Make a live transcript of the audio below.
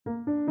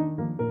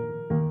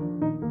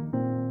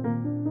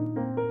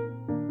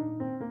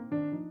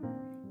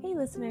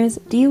listeners,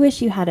 do you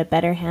wish you had a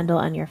better handle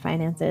on your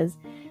finances?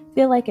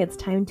 Feel like it's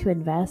time to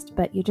invest,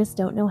 but you just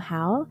don't know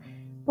how?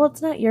 Well,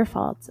 it's not your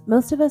fault.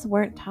 Most of us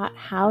weren't taught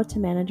how to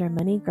manage our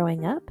money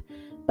growing up,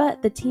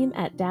 but the team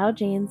at Dow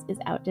Janes is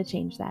out to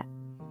change that.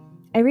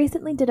 I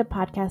recently did a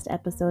podcast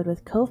episode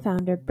with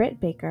co-founder Britt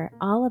Baker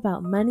all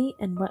about money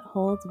and what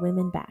holds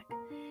women back.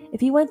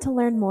 If you want to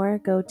learn more,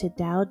 go to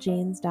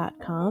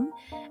dowjanes.com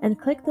and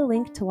click the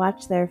link to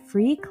watch their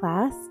free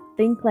class,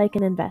 Think Like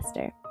an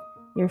Investor.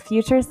 Your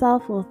future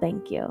self will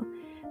thank you.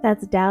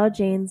 That's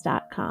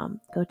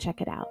dowjanes.com. Go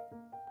check it out.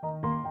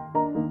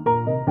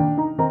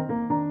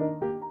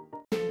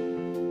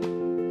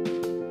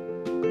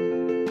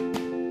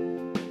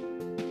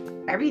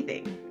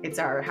 Everything. It's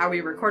how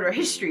we record our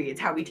history. It's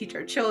how we teach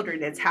our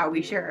children. It's how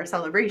we share our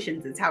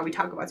celebrations. It's how we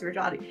talk about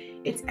spirituality.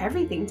 It's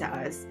everything to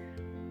us.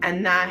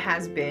 And that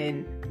has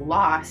been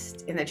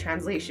lost in the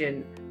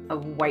translation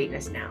of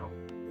whiteness now,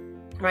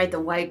 right? The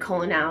white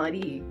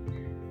coloniality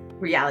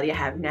reality I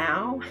have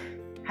now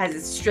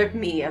has stripped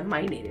me of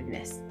my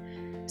nativeness.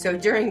 So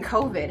during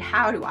COVID,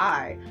 how do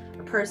I,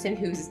 a person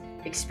who's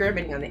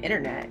experimenting on the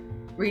internet,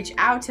 reach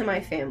out to my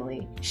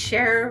family,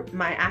 share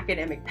my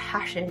academic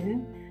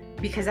passion,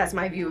 because that's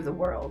my view of the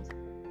world?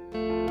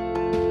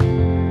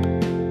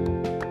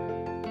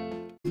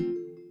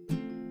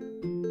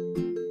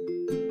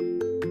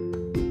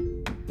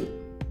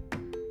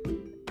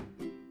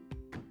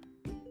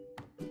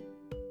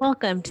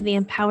 Welcome to the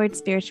Empowered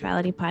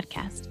Spirituality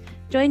Podcast.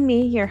 Join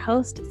me, your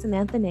host,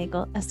 Samantha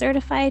Nagel, a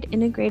certified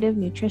integrative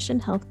nutrition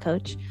health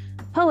coach,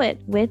 poet,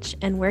 witch,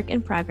 and work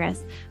in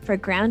progress for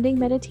grounding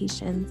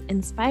meditations,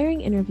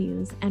 inspiring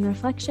interviews, and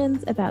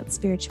reflections about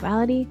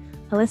spirituality,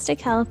 holistic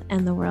health,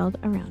 and the world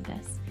around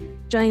us.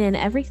 Join in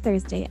every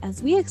Thursday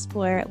as we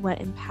explore what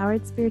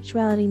empowered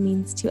spirituality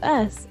means to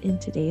us in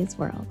today's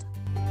world.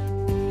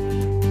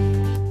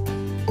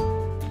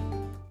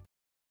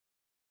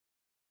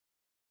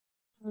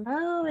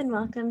 Hello, and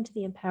welcome to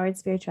the Empowered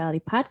Spirituality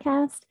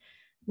Podcast.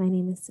 My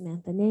name is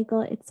Samantha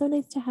Nagel. It's so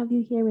nice to have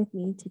you here with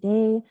me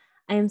today.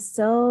 I am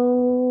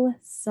so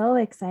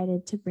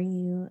excited to bring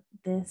you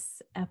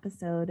this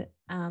episode.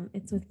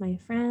 It's with my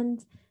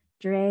friend,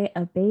 Dre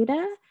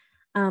Abeyta.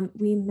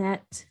 We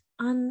met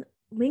on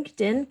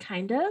LinkedIn,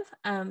 kind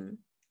of.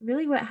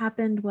 Really what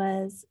happened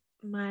was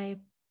my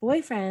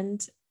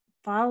boyfriend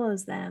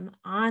follows them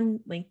on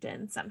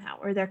LinkedIn somehow,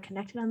 or they're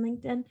connected on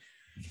LinkedIn,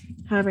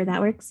 however that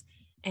works.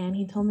 And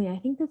he told me, I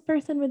think this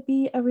person would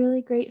be a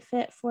really great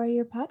fit for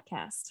your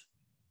podcast.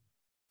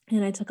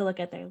 And I took a look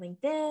at their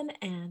LinkedIn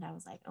and I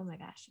was like, oh my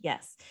gosh,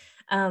 yes.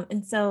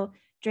 And so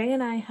Dre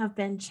and I have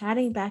been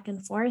chatting back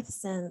and forth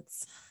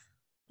since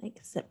like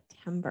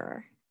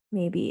September,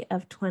 maybe,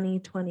 of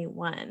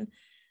 2021.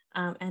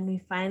 And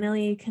we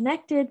finally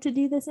connected to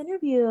do this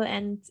interview.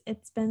 And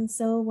it's been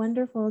so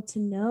wonderful to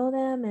know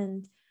them.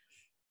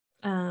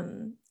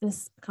 And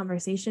this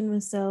conversation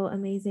was so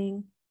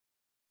amazing.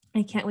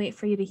 I can't wait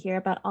for you to hear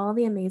about all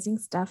the amazing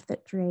stuff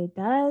that Dre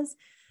does.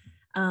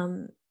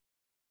 Dre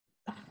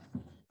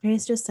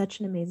is just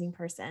such an amazing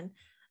person.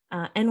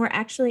 And we're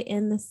actually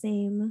in the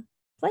same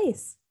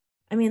place.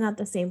 I mean, not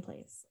the same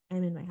place.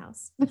 I'm in my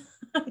house.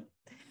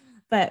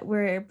 But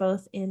we're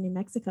both in New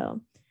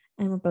Mexico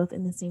and we're both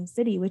in the same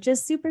city, which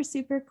is super,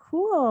 super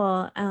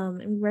cool. And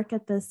we work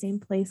at the same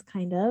place,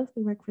 kind of.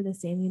 We work for the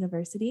same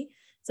university.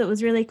 So it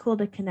was really cool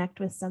to connect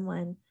with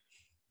someone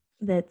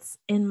that's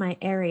in my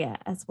area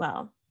as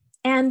well,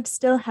 and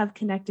still have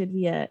connected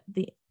via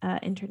the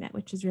internet,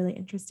 which is really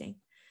interesting.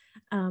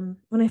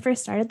 When I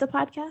first started the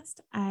podcast,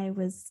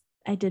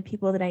 I did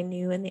people that I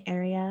knew in the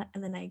area,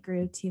 and then I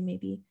grew to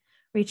maybe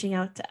reaching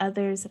out to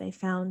others that I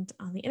found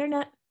on the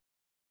internet,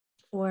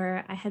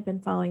 or I had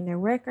been following their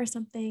work or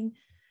something.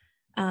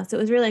 So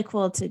it was really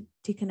cool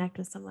to connect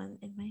with someone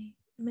in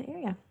my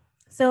area.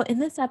 So in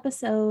this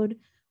episode,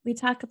 we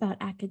talk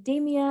about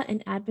academia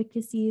and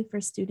advocacy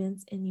for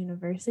students in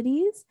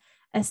universities,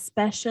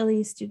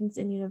 especially students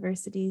in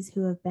universities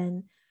who have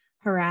been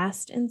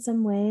harassed in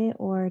some way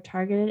or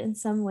targeted in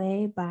some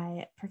way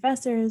by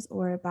professors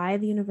or by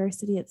the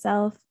university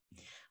itself.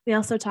 We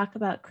also talk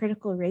about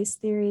critical race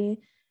theory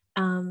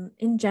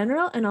in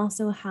general, and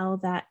also how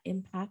that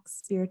impacts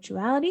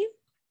spirituality,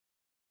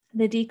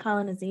 the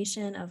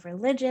decolonization of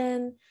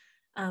religion,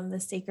 the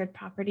sacred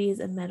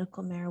properties of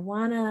medical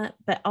marijuana,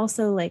 but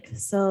also like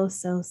so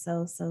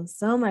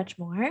much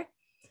more.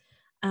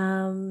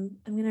 I'm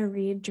going to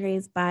read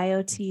Dre's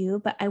bio to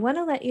you, but I want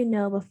to let you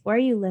know before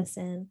you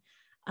listen,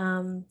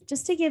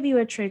 just to give you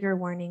a trigger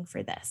warning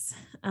for this,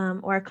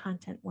 or a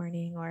content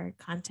warning or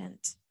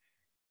content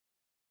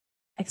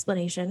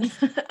explanation.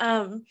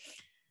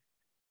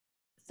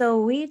 So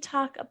we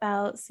talk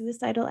about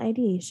suicidal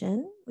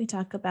ideation. We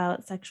talk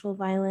about sexual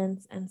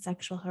violence and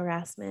sexual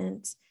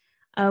harassment.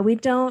 We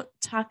don't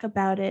talk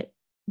about it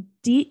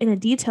in a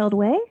detailed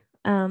way,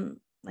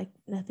 like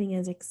nothing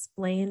is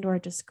explained or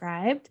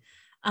described,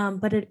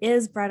 but it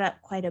is brought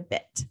up quite a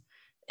bit.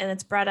 And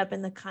it's brought up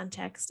in the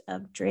context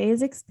of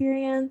Dre's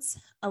experience,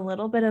 a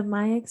little bit of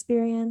my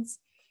experience,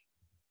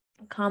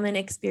 common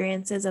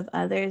experiences of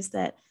others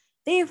that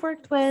they've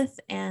worked with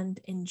and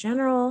in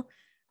general,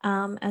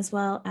 as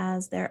well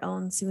as their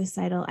own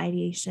suicidal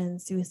ideation,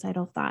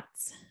 suicidal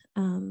thoughts,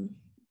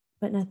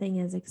 but nothing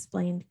is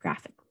explained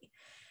graphically.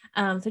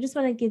 So I just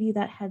want to give you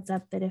that heads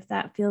up that if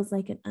that feels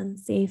like an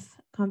unsafe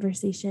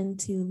conversation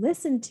to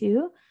listen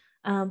to,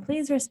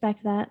 please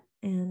respect that,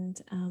 and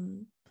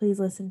please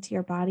listen to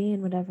your body,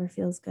 and whatever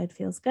feels good,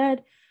 feels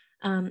good.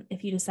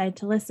 If you decide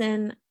to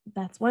listen,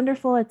 that's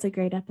wonderful. It's a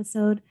great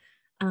episode.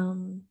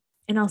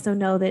 And also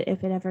know that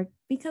if it ever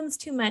becomes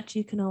too much,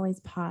 you can always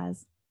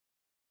pause.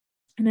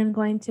 And I'm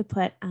going to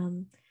put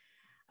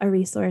a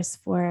resource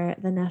for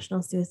the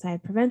National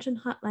Suicide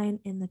Prevention Hotline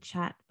in the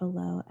chat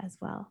below as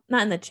well.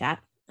 Not in the chat.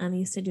 I'm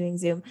used to doing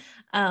Zoom,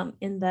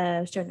 in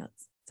the show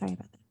notes. Sorry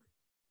about that.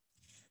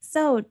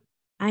 So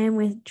I am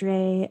with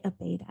Dre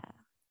Abeyta.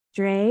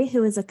 Dre,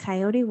 who is a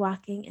coyote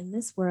walking in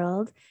this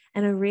world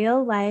and a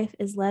real-life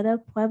Isleta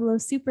Pueblo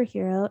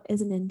superhero,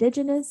 is an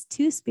Indigenous,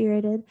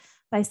 two-spirited,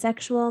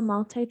 bisexual,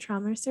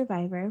 multi-trauma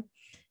survivor,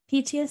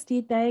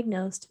 PTSD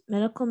diagnosed,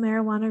 medical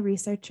marijuana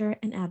researcher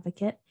and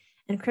advocate,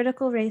 and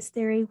critical race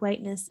theory,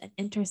 whiteness, and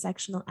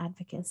intersectional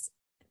advocate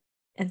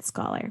and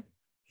scholar.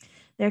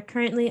 They're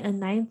currently a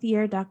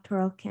 9th-year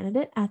doctoral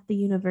candidate at the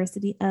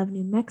University of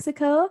New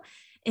Mexico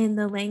in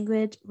the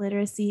Language,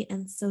 Literacy,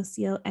 and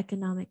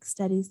Socioeconomic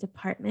Studies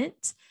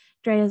Department.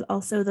 Dre is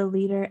also the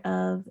leader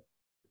of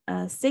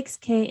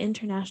 6K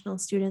international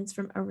students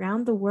from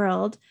around the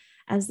world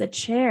as the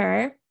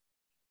chair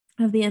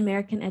of the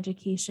American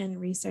Education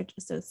Research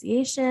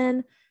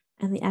Association,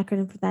 and the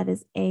acronym for that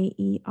is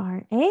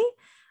AERA,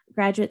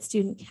 Graduate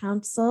Student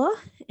Council,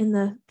 in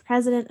the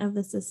president of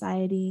the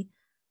society.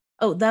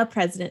 Oh, the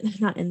president,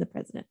 not in the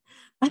president,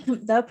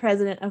 the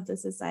president of the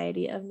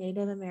Society of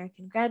Native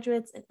American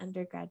Graduates and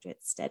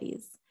Undergraduate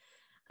Studies.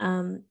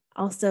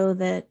 Also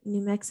the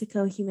New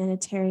Mexico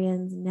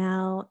Humanitarians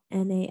Now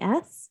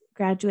NAS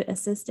graduate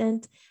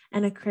assistant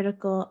and a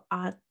critical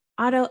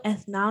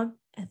autoethnographer,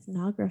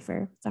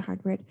 it's a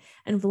hard word,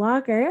 and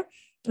vlogger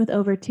with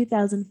over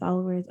 2,000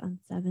 followers on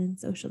 7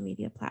 social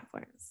media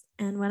platforms.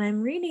 And when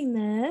I'm reading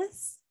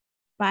this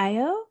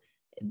bio,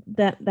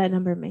 that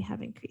number may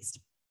have increased.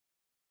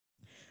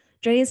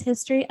 Dre's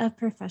history of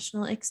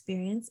professional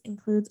experience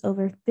includes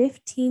over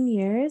 15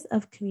 years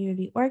of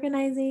community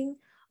organizing,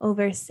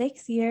 over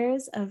 6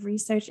 years of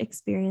research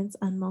experience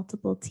on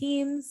multiple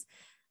teams.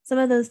 Some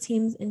of those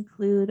teams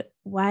include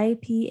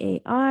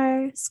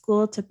YPAR,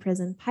 School to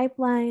Prison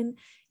Pipeline,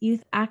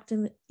 youth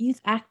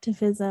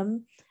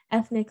activism,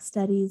 ethnic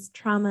studies,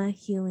 trauma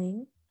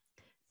healing,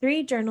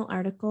 3 journal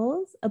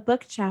articles, a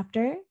book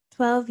chapter,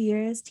 12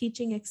 years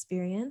teaching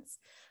experience,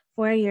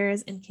 4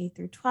 years in K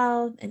through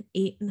 12 and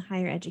 8 in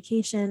higher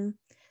education,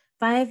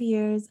 5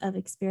 years of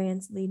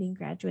experience leading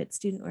graduate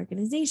student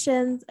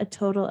organizations, a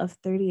total of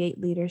 38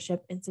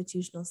 leadership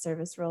institutional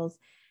service roles,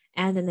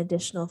 and an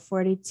additional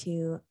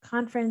 42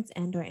 conference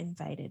and/or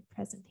invited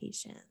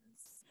presentations.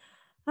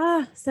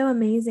 So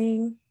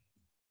amazing.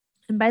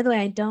 And by the way,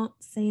 I don't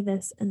say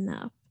this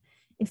enough.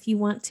 If you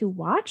want to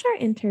watch our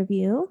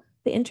interview,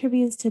 the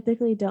interviews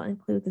typically don't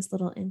include this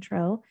little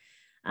intro.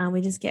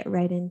 We just get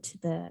right into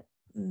the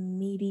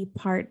meaty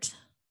part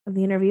of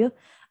the interview.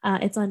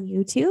 It's on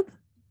YouTube,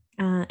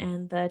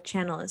 and the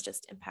channel is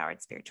just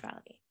Empowered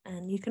Spirituality.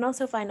 And you can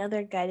also find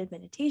other guided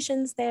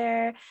meditations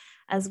there,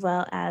 as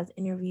well as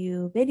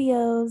interview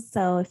videos.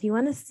 So if you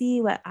want to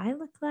see what I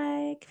look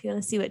like, if you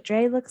want to see what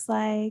Dre looks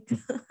like,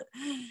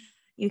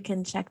 you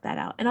can check that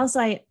out. And also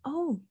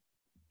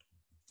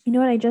you know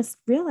what? I just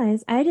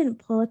realized I didn't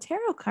pull a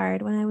tarot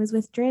card when I was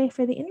with Dre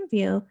for the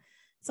interview.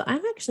 So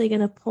I'm actually going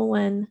to pull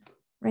one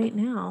right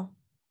now.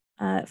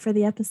 For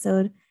the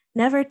episode,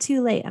 Never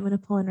Too Late. I'm going to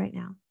pull in right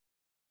now.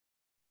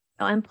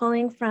 So I'm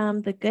pulling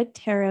from the Good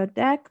Tarot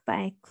deck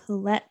by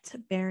Colette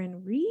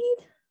Baron Reed.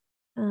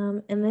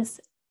 And this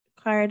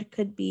card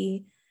could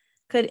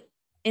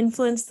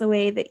influence the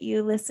way that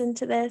you listen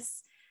to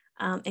this.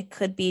 It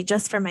could be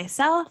just for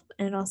myself,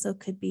 and it also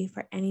could be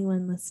for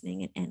anyone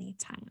listening at any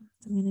time.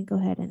 So I'm going to go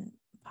ahead and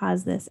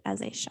pause this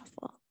as I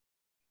shuffle.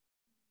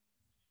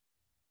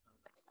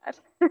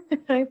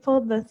 I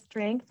pulled the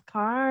Strength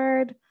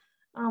card.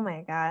 Oh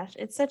my gosh,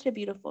 it's such a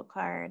beautiful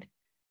card.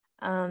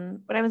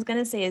 What I was going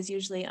to say is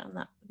usually on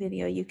the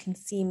video, you can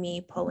see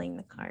me pulling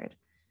the card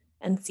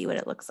and see what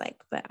it looks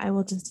like, but I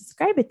will just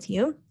describe it to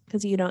you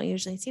because you don't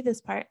usually see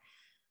this part.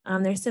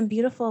 There's some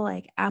beautiful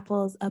like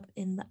apples up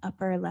in the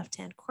upper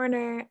left-hand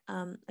corner,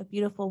 a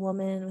beautiful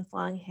woman with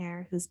long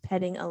hair who's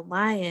petting a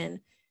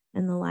lion,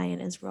 and the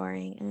lion is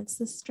roaring, and it's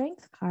the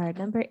Strength card,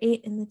 number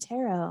 8 in the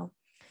tarot.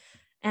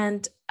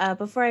 And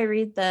before I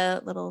read the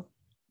little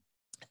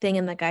thing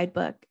in the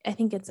guidebook, I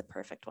think it's a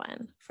perfect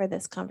one for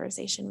this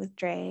conversation with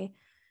Dre.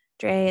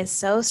 Dre is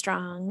so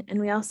strong. And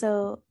we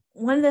also,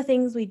 one of the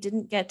things we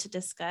didn't get to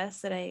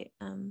discuss that I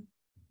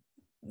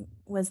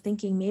was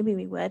thinking maybe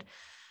we would,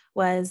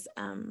 was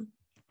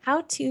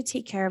how to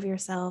take care of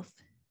yourself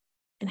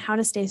and how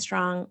to stay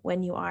strong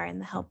when you are in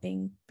the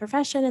helping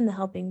profession, in the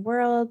helping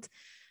world,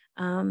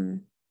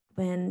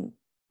 when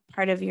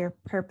part of your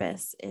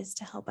purpose is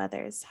to help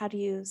others. How do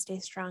you stay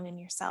strong in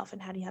yourself,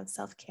 and how do you have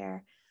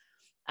self-care?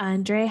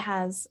 And Dre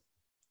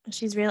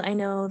I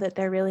know that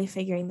they're really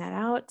figuring that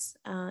out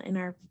in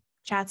our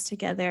chats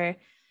together.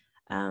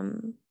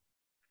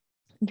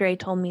 Dre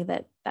told me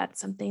that that's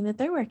something that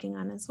they're working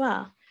on as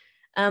well.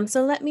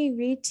 So let me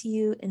read to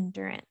you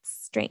endurance,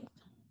 strength.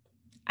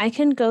 I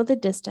can go the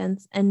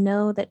distance and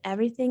know that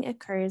everything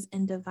occurs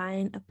in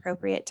divine,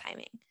 appropriate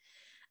timing.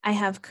 I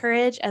have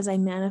courage as I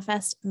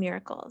manifest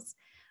miracles.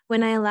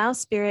 When I allow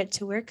Spirit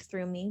to work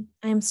through me,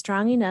 I am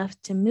strong enough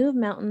to move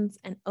mountains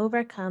and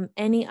overcome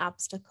any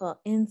obstacle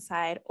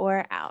inside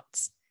or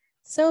out.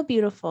 So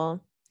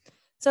beautiful.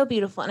 So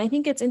beautiful. And I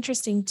think it's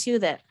interesting too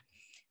that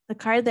the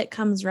card that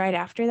comes right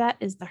after that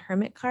is the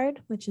Hermit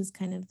card, which is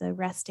kind of the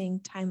resting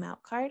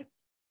timeout card.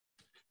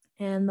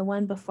 And the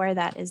one before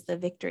that is the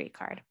Victory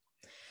card.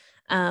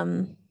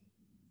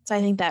 So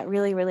I think that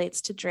really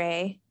relates to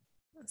Dre.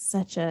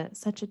 Such a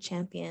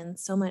champion,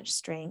 so much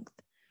strength.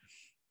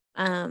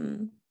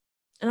 And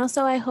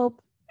also I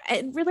hope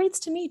it relates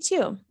to me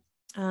too.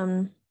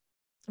 I'm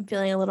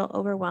feeling a little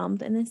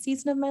overwhelmed in this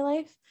season of my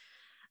life.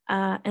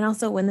 And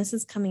also when this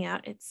is coming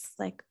out, it's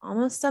like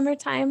almost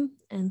summertime,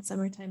 and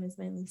summertime is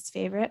my least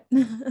favorite.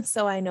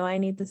 So I know I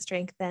need the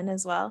strength then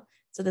as well.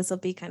 So this will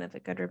be kind of a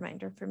good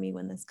reminder for me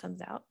when this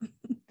comes out,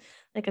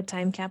 like a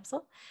time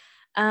capsule.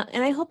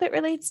 And I hope it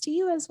relates to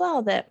you as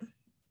well, that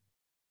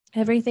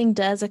everything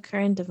does occur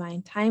in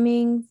divine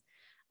timings.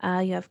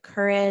 You have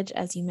courage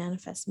as you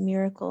manifest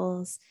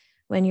miracles.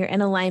 When you're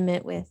in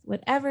alignment with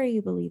whatever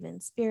you believe in,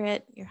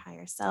 Spirit, your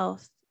higher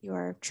self,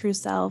 your true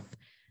self,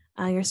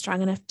 you're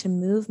strong enough to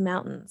move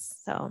mountains.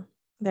 So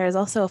there's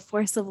also a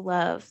force of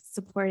love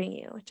supporting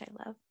you, which I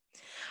love.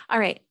 All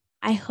right.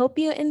 I hope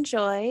you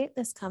enjoy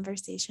this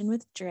conversation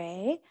with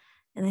Dre,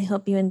 and I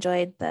hope you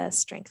enjoyed the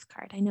strength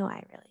card. I know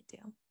I really do.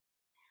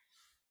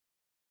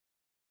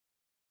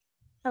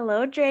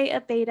 Hello, Dre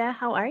Abeyta.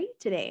 How are you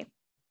today?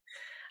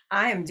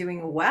 I am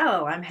doing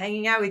well. I'm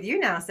hanging out with you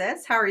now,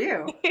 sis. How are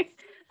you?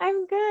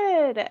 I'm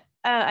good.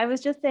 I was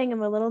just saying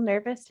I'm a little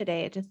nervous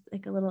today, just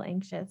like a little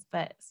anxious,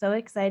 but so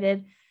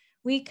excited.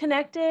 We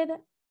connected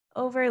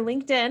over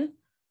LinkedIn,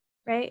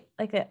 right?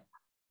 Like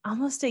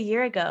almost a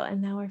year ago,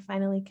 and now we're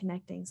finally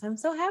connecting. So I'm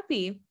so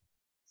happy.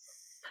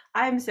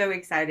 I'm so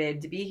excited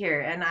to be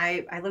here, and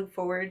I look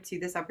forward to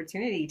this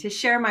opportunity to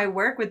share my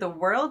work with the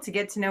world, to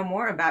get to know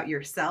more about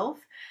yourself.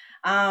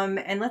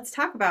 And let's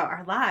talk about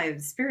our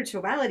lives,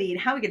 spirituality,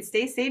 and how we could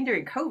stay sane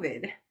during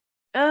COVID.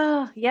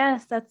 Oh,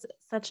 yes, that's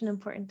such an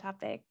important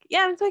topic.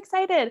 Yeah, I'm so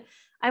excited.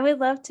 I would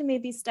love to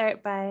maybe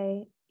start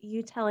by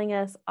you telling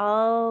us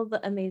all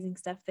the amazing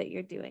stuff that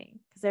you're doing,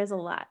 because there's a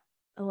lot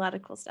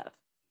of cool stuff.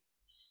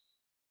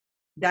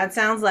 That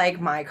sounds like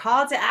my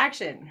call to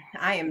action.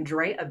 I am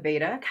Dre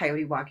Abeyta,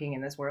 coyote walking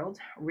in this world,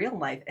 real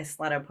life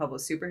Isleta Pueblo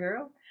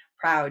superhero,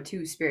 proud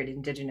two-spirit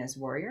indigenous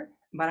warrior,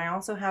 but I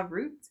also have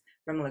roots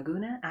from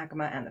Laguna,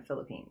 Acoma, and the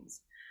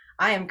Philippines.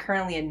 I am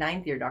currently a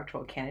 9th-year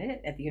doctoral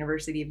candidate at the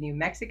University of New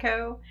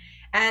Mexico,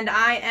 and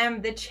I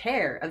am the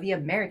chair of the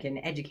American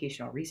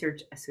Educational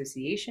Research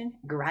Association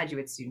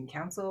Graduate Student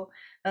Council,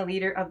 a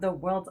leader of the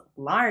world's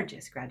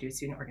largest graduate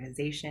student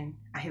organization.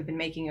 I have been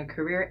making a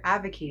career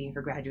advocating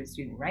for graduate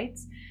student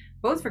rights,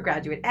 both for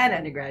graduate and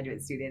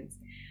undergraduate students,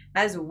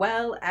 as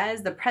well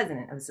as the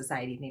president of the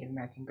Society of Native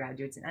American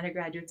Graduates and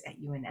Undergraduates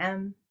at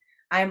UNM.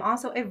 I am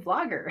also a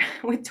vlogger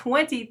with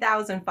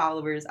 20,000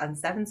 followers on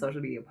 7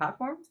 social media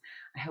platforms.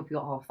 I hope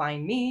you'll all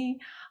find me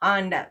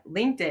on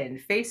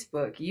LinkedIn,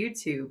 Facebook,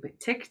 YouTube,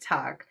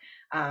 TikTok,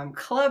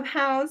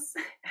 Clubhouse.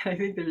 I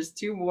think there's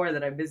 2 more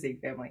that I'm missing,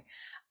 family.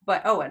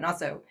 But, and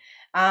also,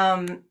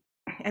 and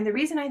the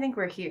reason I think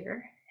we're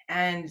here,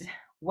 and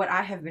what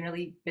I have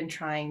really been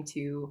trying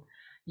to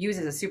use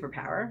as a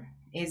superpower,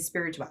 is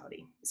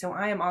spirituality. So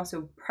I am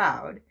also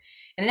proud,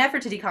 in an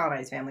effort to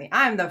decolonize, family,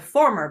 I'm the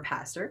former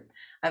pastor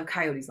of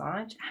Coyotes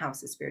Lodge,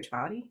 House of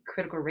Spirituality,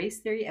 Critical Race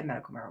Theory, and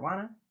Medical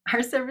Marijuana.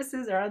 Our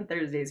services are on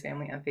Thursdays,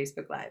 family, on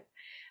Facebook Live.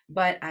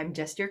 But I'm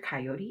just your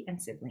coyote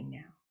and sibling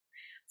now.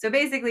 So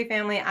basically,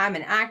 family, I'm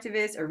an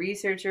activist, a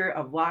researcher,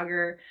 a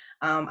vlogger.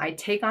 I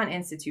take on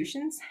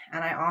institutions,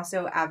 and I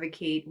also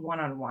advocate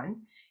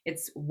one-on-one.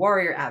 It's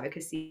warrior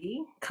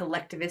advocacy,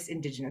 collectivist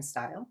indigenous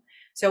style.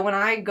 So when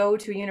I go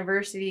to a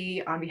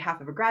university on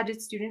behalf of a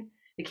graduate student,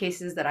 the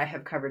cases that I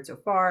have covered so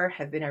far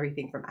have been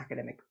everything from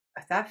academic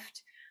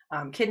theft,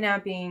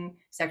 kidnapping,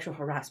 sexual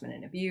harassment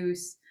and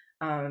abuse,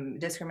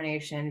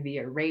 discrimination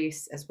via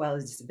race, as well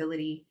as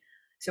disability.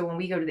 So when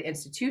we go to the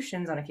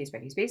institutions on a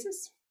case-by-case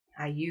basis,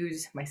 I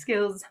use my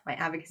skills, my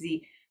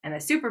advocacy, and the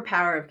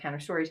superpower of counter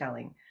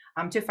storytelling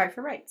to fight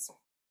for rights.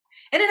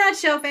 In a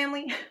nutshell,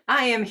 family,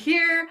 I am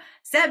here,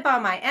 sent by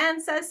my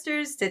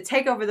ancestors to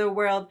take over the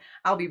world.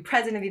 I'll be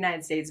president of the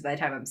United States by the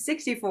time I'm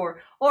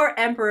 64, or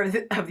emperor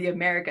of the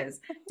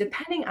Americas,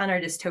 depending on our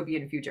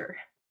dystopian future.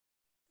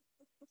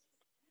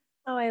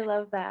 Oh, I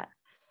love that.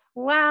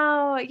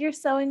 Wow, you're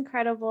so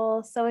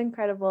incredible, so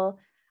incredible.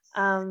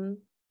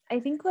 I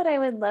think what I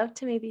would love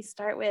to maybe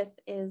start with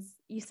is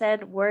you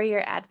said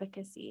warrior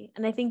advocacy.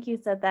 And I think you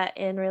said that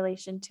in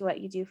relation to what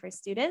you do for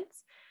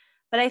students.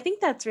 But I think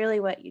that's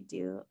really what you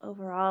do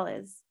overall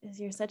is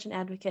you're such an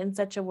advocate and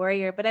such a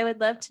warrior. But I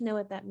would love to know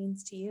what that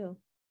means to you.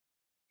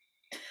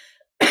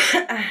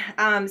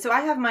 So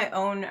I have my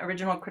own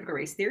original critical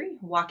race theory,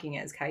 walking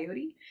as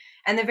Coyote.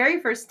 And the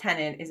very first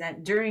tenet is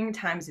that during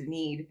times of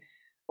need,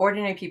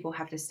 ordinary people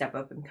have to step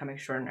up and become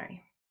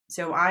extraordinary.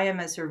 So I am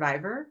a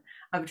survivor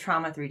of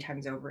trauma 3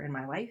 times over in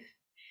my life.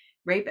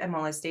 Rape and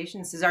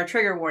molestation. This is our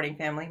trigger warning,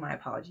 family. My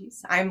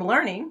apologies. I'm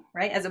learning,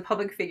 right, as a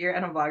public figure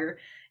and a vlogger,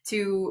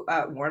 to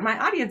warn my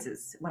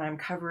audiences when I'm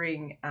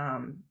covering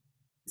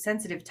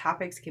sensitive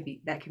topics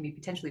that can be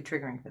potentially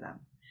triggering for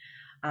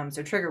them.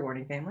 So trigger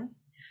warning, family.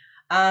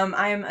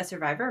 I am a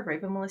survivor of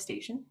rape and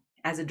molestation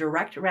as a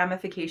direct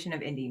ramification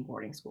of Indian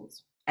boarding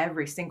schools.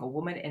 Every single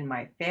woman in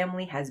my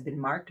family has been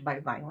marked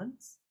by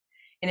violence.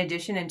 In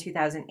addition, in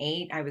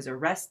 2008, I was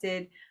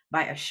arrested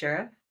by a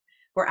sheriff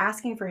for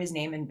asking for his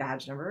name and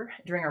badge number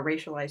during a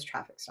racialized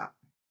traffic stop.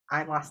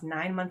 I lost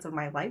 9 months of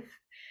my life,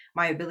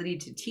 my ability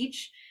to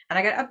teach, and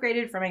I got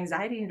upgraded from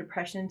anxiety and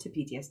depression to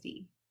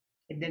PTSD.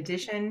 In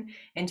addition,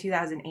 in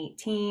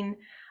 2018,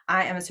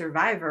 I am a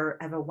survivor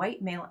of a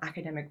white male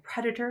academic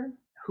predator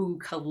who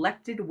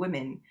collected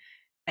women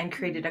and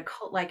created a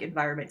cult-like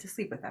environment to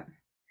sleep with them.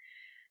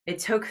 It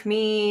took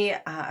me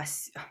a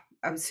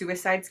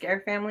suicide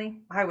scare,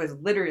 family. I was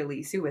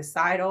literally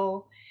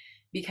suicidal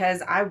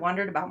because I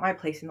wondered about my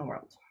place in the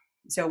world.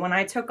 So when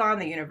I took on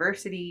the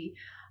university,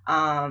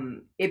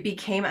 it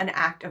became an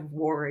act of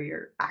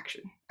warrior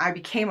action. I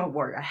became a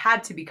warrior. I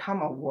had to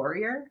become a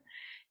warrior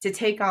to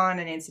take on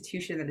an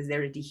institution that is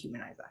there to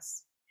dehumanize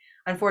us.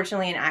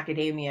 Unfortunately, in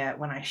academia,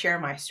 when I share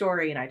my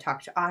story and I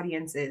talk to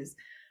audiences,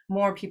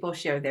 more people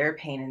share their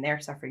pain and their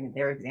suffering and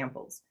their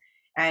examples.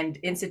 And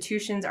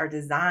institutions are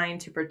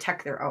designed to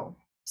protect their own.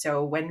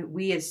 So when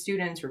we as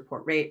students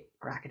report rape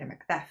or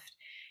academic theft,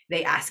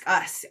 they ask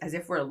us, as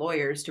if we're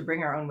lawyers, to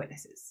bring our own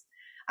witnesses.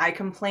 I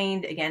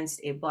complained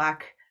against a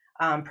Black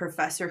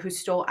professor who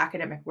stole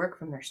academic work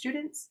from their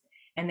students,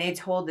 and they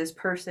told this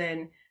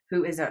person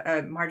who is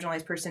a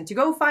marginalized person to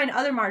go find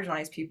other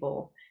marginalized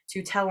people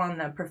to tell on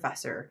the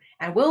professor,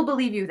 and we'll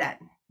believe you then.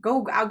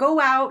 I'll go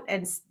out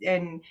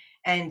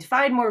and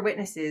find more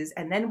witnesses,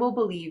 and then we'll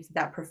believe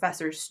that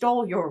professor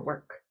stole your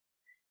work.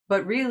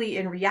 But really,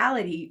 in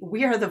reality,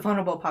 we are the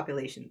vulnerable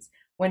populations.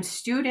 When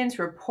students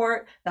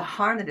report the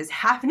harm that is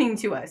happening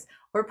to us,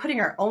 we're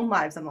putting our own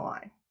lives on the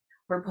line.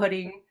 We're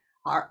putting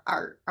our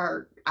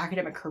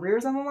academic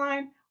careers on the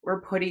line.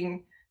 We're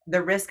putting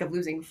the risk of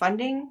losing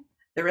funding,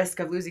 the risk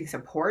of losing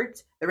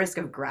support, the risk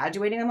of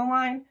graduating on the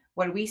line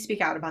when we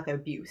speak out about the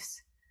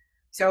abuse.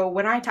 So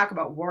when I talk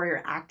about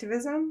warrior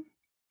activism,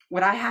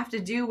 what I have to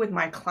do with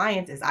my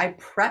clients is I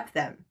prep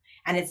them,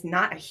 and it's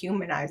not a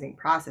humanizing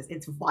process,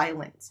 it's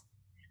violent.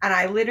 And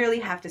I literally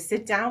have to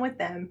sit down with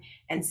them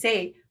and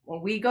say,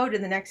 when we go to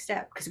the next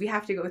step, because we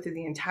have to go through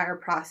the entire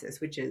process,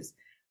 which is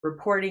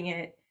reporting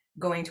it,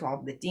 going to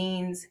all the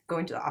deans,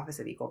 going to the Office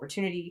of Equal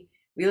Opportunity,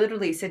 we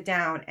literally sit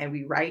down and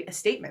we write a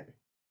statement.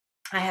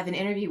 I have an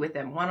interview with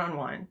them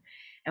one-on-one,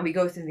 and we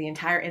go through the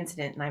entire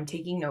incident, and I'm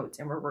taking notes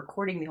and we're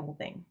recording the whole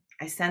thing.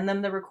 I send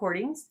them the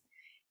recordings.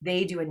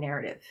 They do a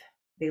narrative.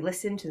 They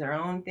listen to their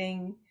own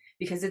thing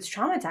because it's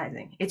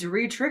traumatizing. It's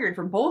re-triggered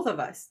for both of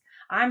us.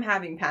 I'm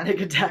having panic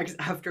attacks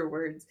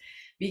afterwards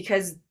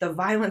because the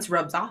violence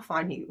rubs off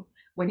on you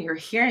when you're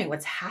hearing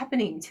what's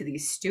happening to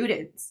these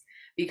students,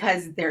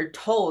 because they're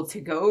told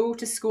to go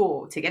to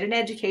school, to get an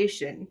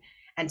education,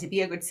 and to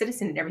be a good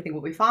citizen and everything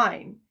will be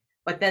fine.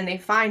 But then they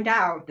find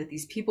out that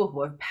these people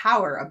who have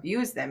power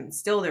abuse them and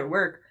steal their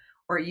work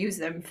or use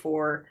them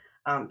for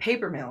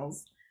paper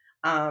mills.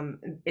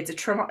 It's a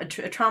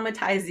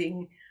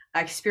traumatizing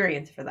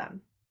experience for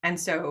them. And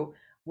so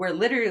we're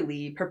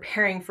literally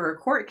preparing for a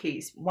court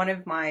case. One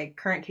of my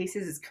current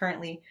cases is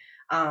currently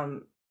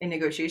in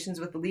negotiations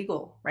with the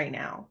legal right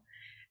now.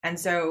 And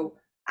so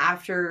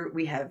after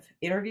we have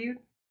interviewed,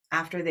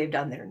 after they've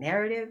done their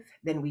narrative,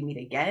 then we meet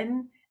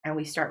again and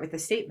we start with the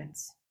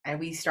statements, and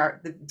we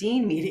start the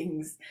dean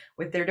meetings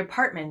with their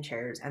department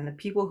chairs and the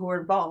people who are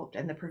involved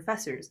and the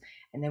professors.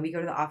 And then we go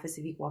to the Office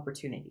of Equal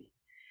Opportunity.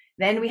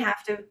 Then we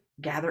have to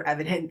gather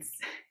evidence.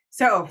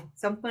 So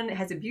someone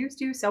has abused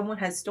you, someone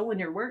has stolen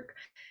your work.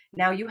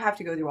 Now you have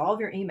to go through all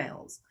of your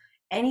emails,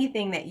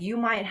 anything that you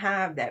might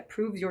have that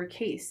proves your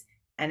case,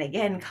 and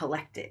again,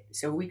 collect it.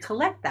 So we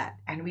collect that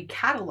and we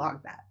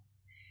catalog that.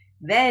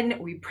 Then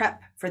we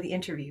prep for the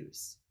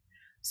interviews.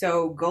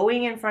 So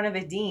going in front of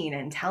a dean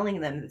and telling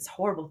them this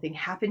horrible thing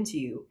happened to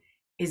you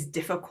is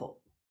difficult,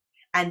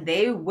 and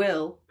they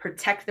will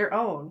protect their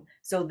own.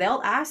 So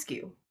they'll ask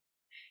you,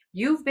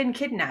 you've been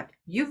kidnapped,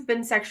 you've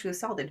been sexually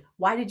assaulted,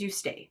 why did you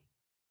stay?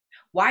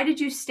 Why did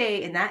you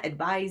stay in that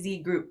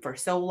advisee group for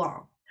so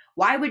long?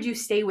 Why would you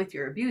stay with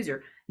your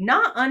abuser?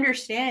 Not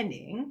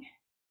understanding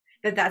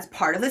that that's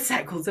part of the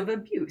cycles of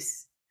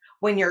abuse.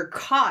 When you're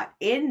caught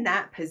in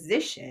that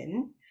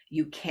position,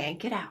 you can't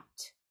get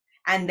out.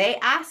 And they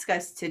ask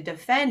us to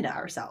defend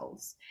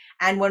ourselves.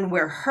 And when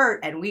we're hurt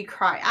and we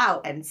cry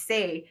out and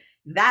say,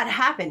 that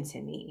happened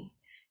to me,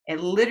 it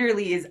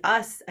literally is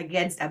us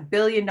against $1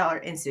 billion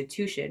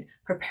institution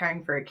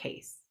preparing for a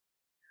case.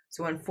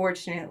 So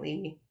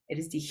unfortunately, it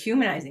is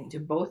dehumanizing to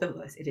both of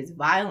us. It is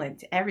violent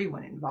to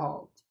everyone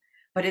involved,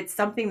 but it's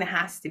something that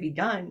has to be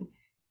done.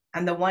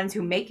 And the ones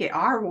who make it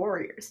are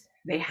warriors.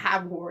 They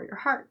have warrior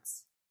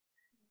hearts.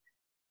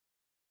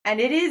 And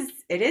it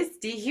is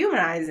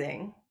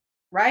dehumanizing,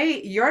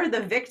 right? You're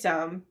the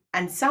victim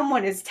and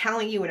someone is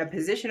telling you in a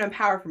position of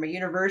power from a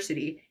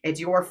university, it's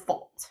your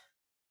fault.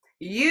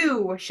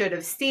 You should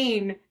have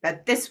seen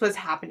that this was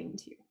happening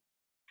to you.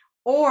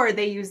 Or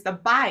they use the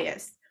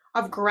bias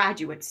of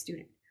graduate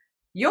student.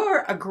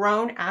 You're a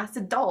grown ass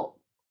adult.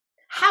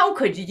 How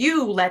could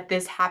you let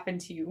this happen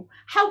to you?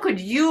 How could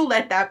you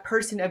let that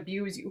person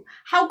abuse you?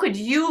 How could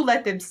you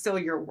let them steal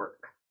your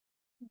work?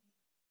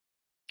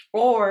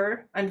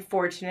 Or,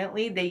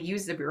 unfortunately, they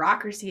use the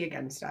bureaucracy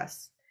against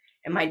us.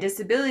 In my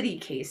disability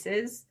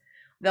cases,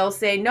 they'll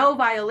say no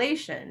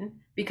violation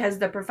because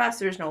the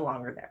professor is no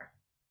longer there.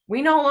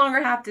 We no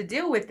longer have to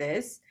deal with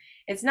this.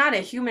 It's not a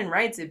human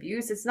rights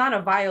abuse. It's not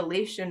a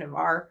violation of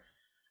our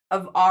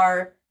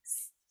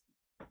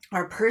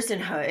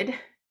personhood,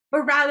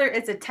 but rather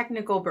it's a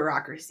technical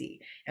bureaucracy.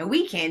 And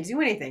we can't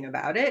do anything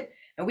about it.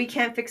 And we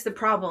can't fix the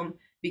problem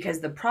because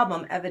the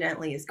problem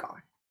evidently is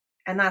gone.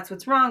 And that's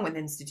what's wrong with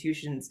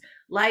institutions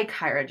like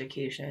higher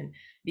education,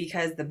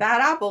 because the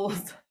bad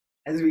apples,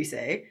 as we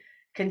say,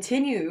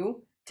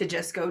 continue to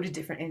just go to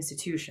different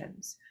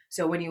institutions.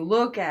 So when you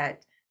look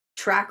at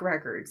track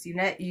records,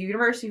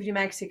 University of New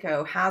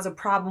Mexico has a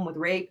problem with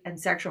rape and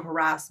sexual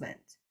harassment.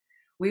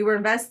 We were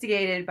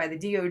investigated by the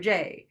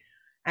DOJ,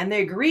 and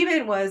the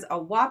agreement was a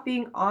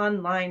whopping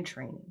online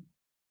training.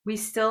 We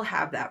still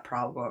have that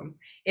problem.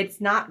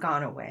 It's not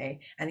gone away,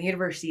 and the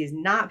university is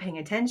not paying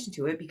attention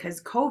to it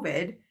because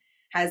COVID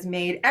has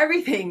made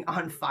everything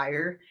on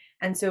fire.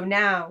 And so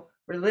now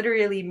we're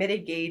literally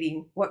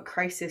mitigating what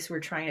crisis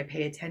we're trying to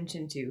pay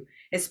attention to,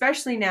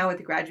 especially now with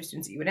the graduate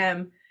students at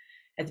UNM.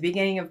 At the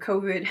beginning of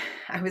COVID,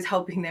 I was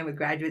helping them with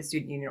graduate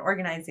student union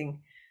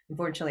organizing.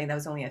 Unfortunately, that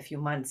was only a few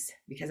months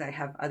because I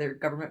have other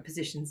government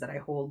positions that I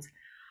hold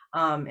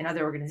in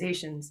other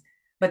organizations.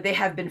 But they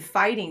have been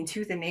fighting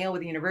tooth and nail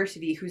with the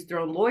university, who's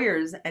thrown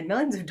lawyers and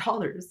millions of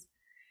dollars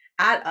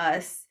at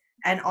us,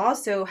 and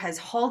also has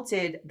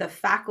halted the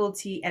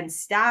faculty and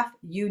staff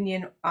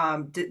union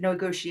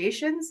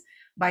negotiations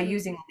by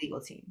using a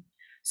legal team.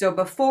 So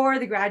before,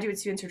 the graduate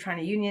students were trying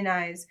to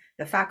unionize,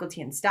 the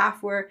faculty and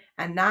staff were,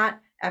 and that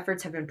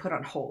efforts have been put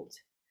on hold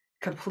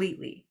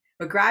completely.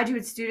 But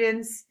graduate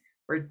students,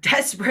 we're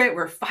desperate,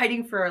 we're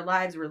fighting for our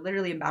lives, we're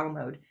literally in battle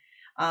mode.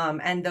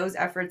 And those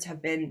efforts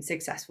have been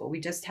successful. We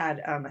just had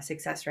a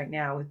success right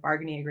now with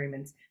bargaining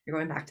agreements. They're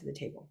going back to the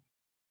table.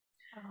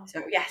 Oh.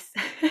 So yes,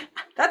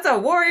 that's a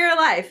warrior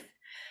life.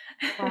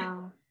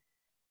 Wow.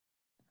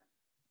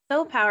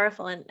 So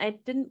powerful. And I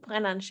didn't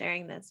plan on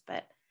sharing this,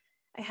 but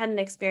I had an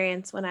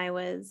experience when I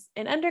was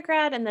in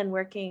undergrad and then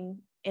working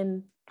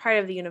in part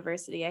of the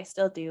university. I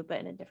still do, but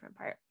in a different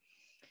part.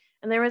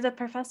 And there was a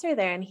professor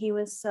there, and he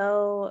was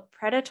so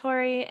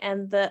predatory,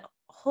 and the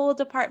whole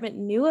department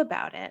knew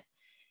about it.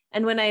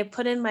 And when I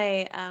put in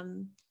my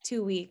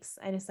 2 weeks,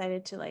 I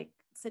decided to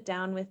sit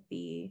down with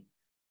the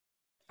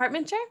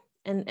department chair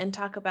and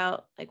talk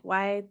about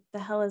why the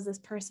hell is this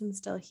person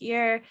still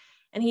here?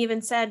 And he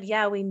even said,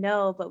 yeah, we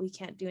know, but we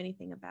can't do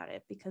anything about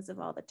it because of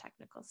all the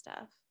technical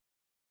stuff.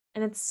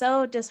 And it's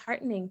so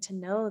disheartening to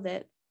know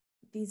that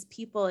these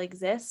people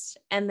exist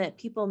and that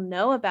people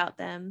know about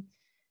them,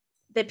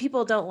 that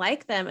people don't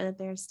like them, and that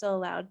they're still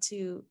allowed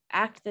to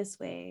act this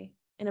way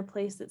in a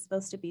place that's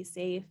supposed to be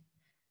safe.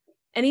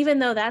 And even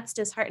though that's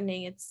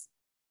disheartening,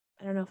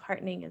 I don't know if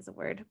heartening is a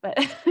word, but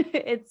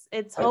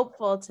it's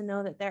hopeful to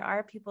know that there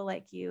are people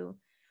like you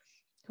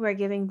who are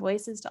giving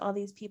voices to all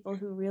these people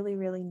who really,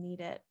 really need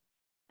it.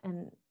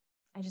 And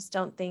I just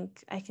don't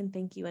think I can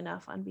thank you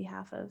enough on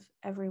behalf of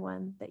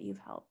everyone that you've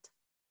helped.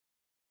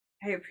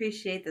 I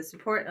appreciate the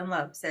support and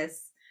love,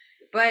 sis.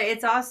 But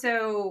it's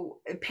also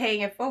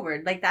paying it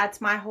forward. That's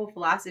my whole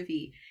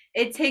philosophy.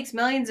 It takes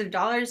millions of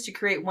dollars to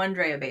create one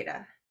Drea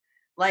Beta.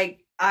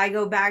 I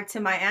go back to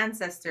my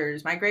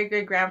ancestors, my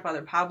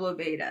great-great-grandfather, Pablo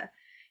Beta.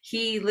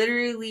 He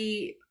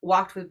literally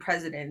walked with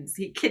presidents.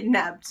 He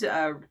kidnapped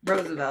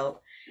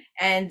Roosevelt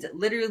and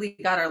literally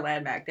got our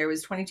land back. There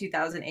was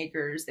 22,000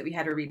 acres that we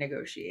had to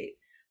renegotiate.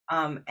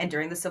 And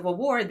during the Civil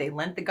War, they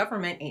lent the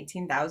government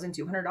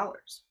 $18,200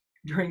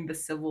 during the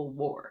Civil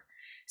War.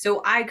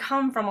 So I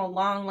come from a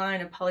long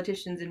line of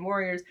politicians and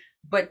warriors,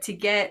 but to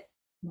get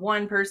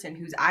one person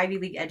who's Ivy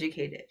League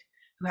educated,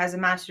 who has a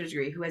master's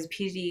degree, who has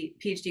PhD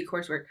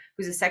coursework,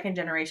 who's a second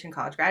generation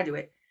college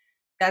graduate.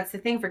 That's the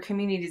thing for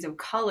communities of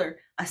color.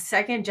 A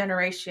second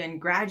generation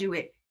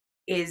graduate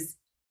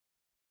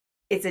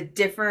it's a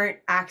different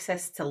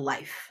access to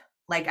life.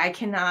 I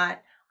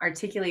cannot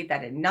articulate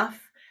that enough.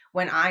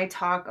 When I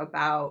talk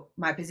about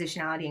my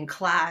positionality in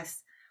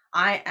class,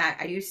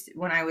 I used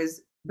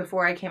to,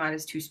 before I came out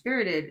as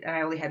two-spirited and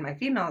I only had my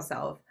female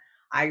self,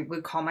 I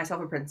would call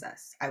myself a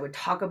princess. I would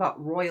talk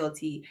about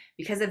royalty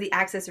because of the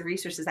access to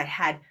resources I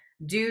had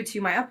due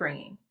to my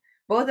upbringing.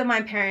 Both of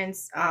my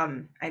parents,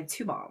 I have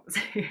two moms.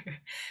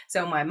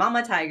 So my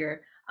mama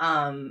Tiger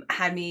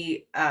had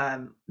me,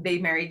 they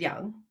married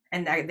young,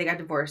 and they got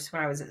divorced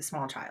when I was a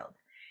small child.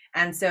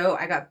 And so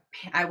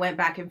I went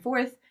back and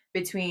forth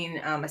between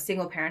a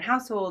single parent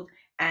household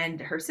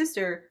and her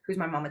sister, who's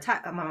my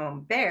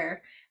mama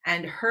bear,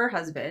 and her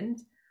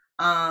husband.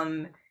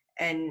 Um,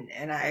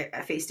 and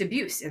I faced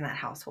abuse in that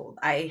household.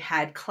 I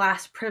had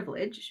class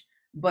privilege,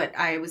 but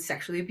I was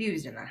sexually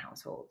abused in that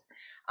household.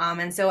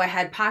 And so I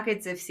had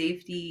pockets of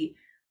safety,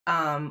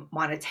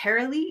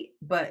 monetarily,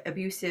 but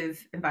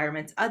abusive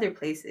environments other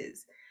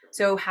places.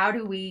 So how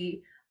do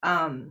we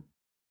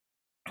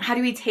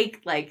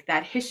take like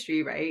that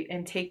history, right,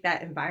 and take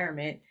that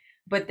environment,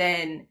 but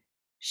then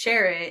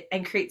share it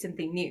and create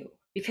something new?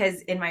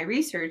 Because in my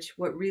research,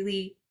 what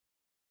really,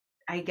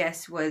 I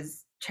guess,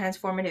 was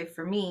transformative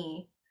for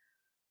me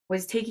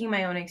was taking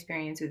my own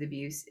experience with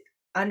abuse,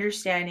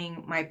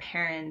 understanding my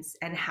parents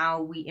and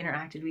how we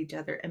interacted with each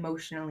other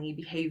emotionally,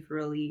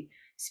 behaviorally,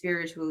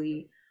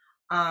 spiritually,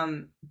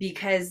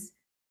 because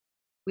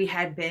we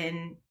had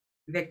been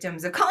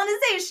victims of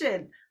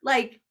colonization,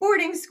 like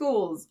boarding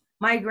schools.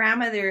 My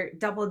grandmother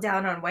doubled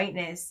down on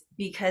whiteness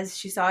because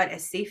she saw it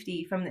as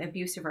safety from the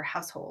abuse of her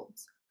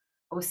households.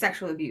 It was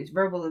sexual abuse,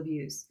 verbal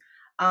abuse.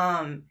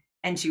 And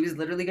she was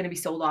literally going to be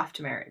sold off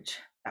to marriage.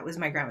 That was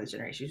my grandmother's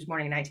generation. She was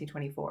born in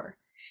 1924.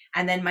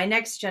 And then my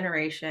next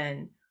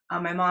generation,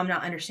 my mom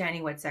not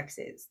understanding what sex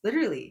is.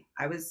 Literally,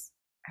 I was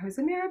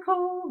a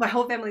miracle. My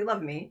whole family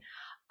loved me.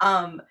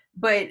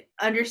 But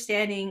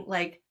understanding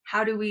like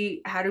how do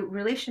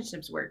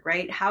relationships work,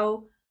 right?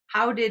 How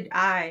did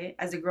I,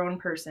 as a grown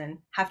person,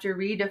 have to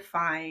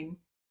redefine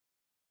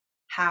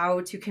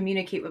how to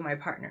communicate with my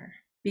partner?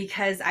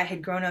 Because I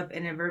had grown up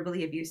in a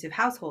verbally abusive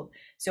household.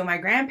 So my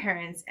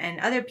grandparents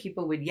and other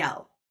people would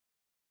yell,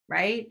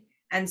 right?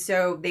 And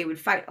so they would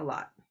fight a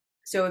lot.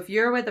 So if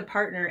you're with a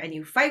partner and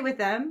you fight with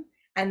them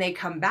and they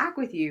come back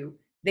with you,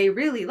 they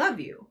really love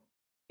you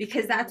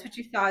because that's what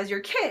you saw as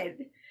your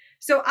kid.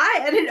 So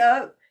I ended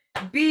up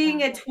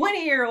being a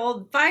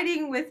 20-year-old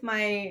fighting with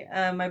my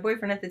my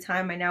boyfriend at the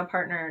time, my now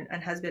partner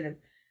and husband of,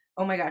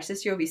 oh my gosh,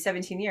 this year will be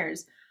 17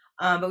 years.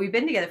 But we've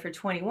been together for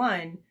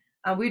 21.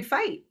 We'd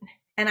fight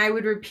and I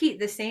would repeat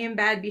the same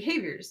bad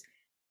behaviors.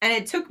 And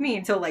it took me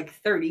until like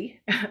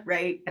 30,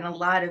 right? And a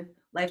lot of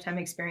lifetime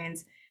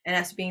experience and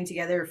us being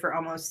together for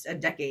almost a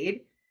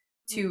decade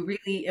to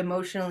really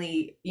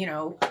emotionally,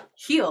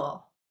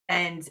 heal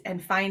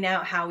and find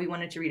out how we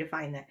wanted to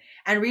redefine that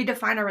and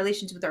redefine our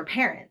relations with our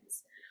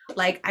parents.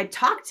 Like I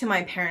talked to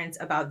my parents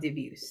about the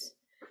abuse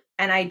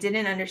and I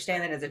didn't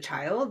understand that as a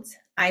child.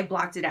 I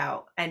blocked it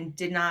out and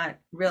did not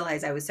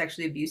realize I was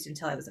sexually abused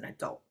until I was an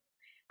adult.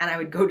 And I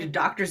would go to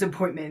doctor's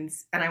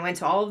appointments and I went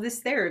to all of this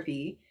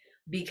therapy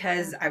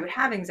because I would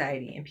have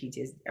anxiety and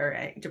PTSD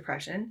or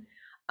depression.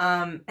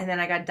 And then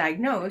I got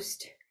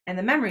diagnosed and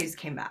the memories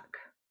came back.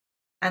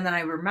 And then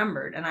I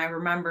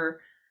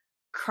remember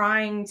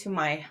crying to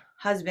my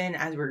husband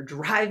as we're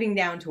driving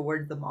down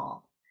towards the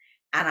mall.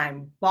 And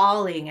I'm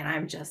bawling and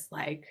I'm just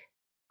like,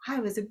 I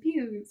was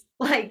abused.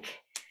 Like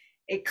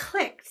it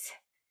clicked.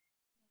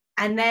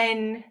 And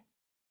then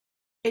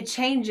it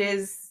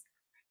changes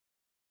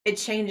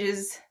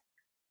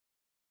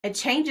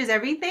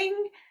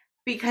everything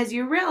because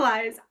you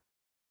realize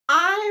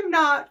I'm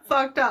not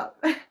fucked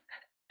up.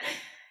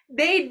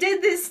 They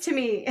did this to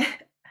me.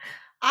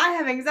 I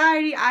have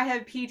anxiety, I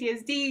have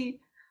PTSD,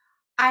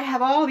 I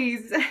have all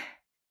these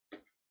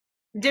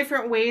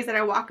different ways that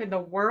I walk in the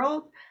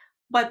world,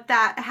 but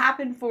that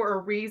happened for a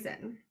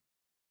reason.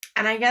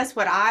 And I guess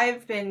what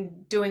I've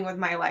been doing with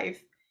my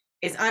life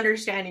is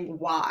understanding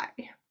why.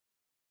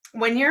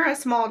 When you're a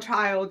small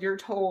child, you're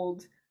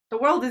told the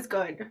world is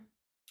good,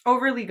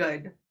 overly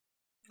good,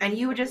 and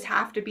you just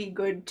have to be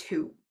good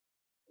too.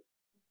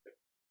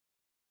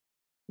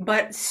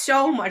 But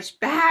so much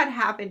bad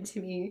happened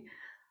to me.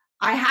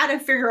 I had to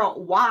figure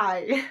out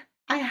why.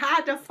 I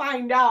had to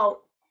find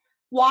out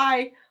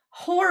why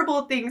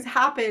horrible things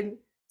happen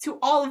to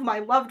all of my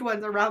loved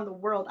ones around the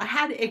world. I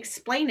had to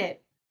explain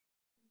it.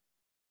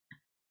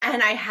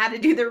 And I had to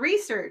do the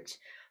research.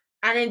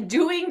 And in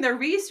doing the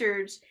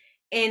research,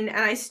 and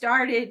I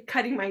started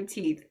cutting my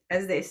teeth,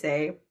 as they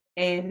say,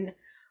 in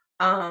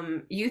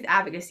youth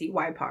advocacy,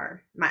 YPAR.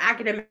 My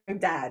academic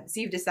dad,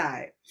 Steve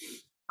Desai,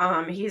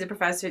 he's a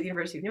professor at the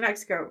University of New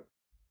Mexico.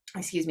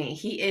 Excuse me,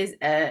 he is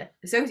an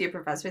associate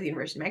professor at the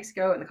University of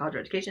Mexico in the College of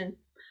Education.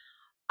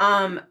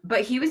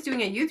 But he was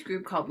doing a youth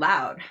group called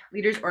Loud,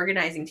 Leaders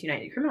Organizing to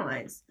Unite and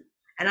Decriminalize.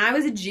 And I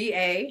was a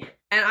GA,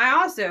 and I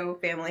also,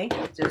 family,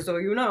 just so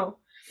you know,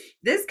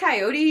 this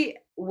coyote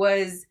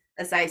was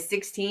a size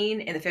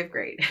 16 in the 5th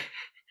grade.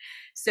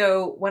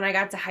 So when I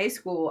got to high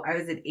school, I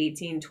was at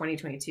 18, 20,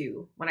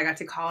 22. When I got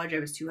to college, I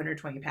was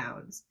 220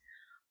 pounds.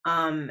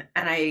 And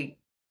I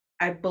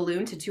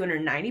ballooned to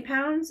 290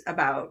 pounds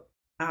about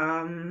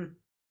 10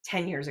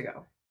 years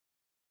ago.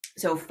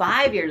 So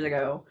 5 years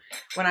ago,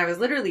 when I was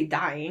literally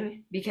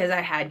dying because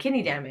I had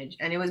kidney damage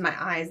and it was my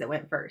eyes that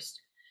went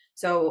first.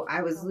 So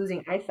I was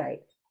losing eyesight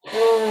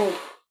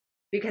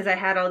because I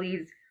had all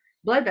these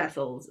blood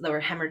vessels that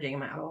were hemorrhaging in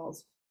my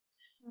eyeballs.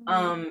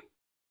 And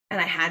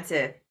I had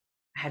to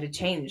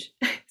change.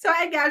 So I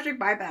had gastric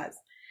bypass.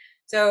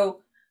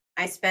 So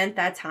I spent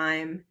that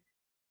time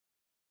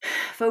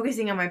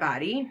focusing on my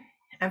body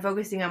and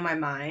focusing on my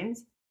mind,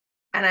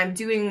 and I'm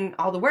doing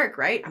all the work,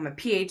 right? I'm a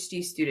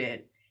PhD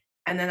student.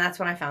 And then that's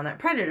when I found that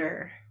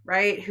predator,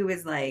 right? Who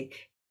is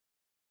like,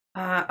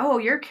 oh,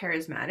 you're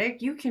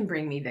charismatic. You can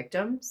bring me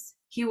victims.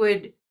 He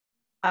would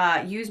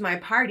use my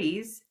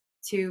parties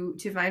to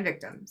find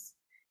victims,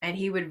 and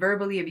he would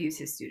verbally abuse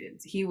his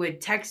students. He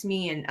would text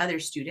me and other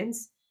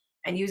students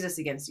and use us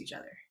against each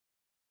other,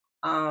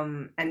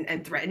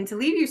 and threaten to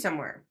leave you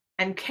somewhere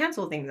and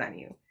cancel things on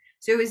you.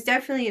 So it was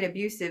definitely an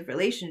abusive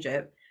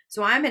relationship.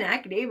 So I'm in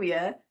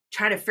academia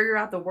trying to figure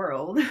out the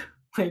world.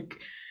 Like,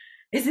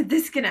 isn't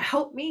this going to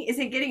help me?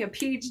 Isn't getting a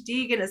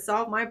PhD going to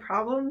solve my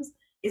problems?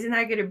 Isn't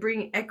that going to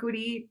bring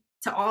equity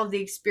to all of the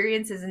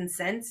experiences and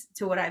sense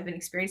to what I've been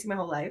experiencing my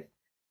whole life?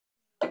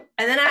 And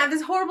then I have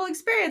this horrible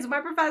experience with my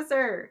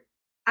professor.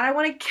 And I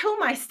want to kill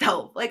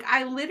myself. Like,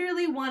 I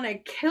literally want to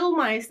kill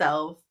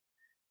myself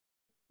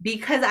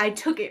because I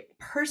took it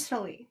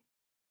personally.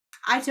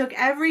 I took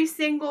every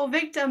single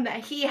victim that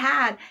he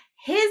had,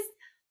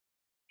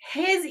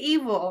 his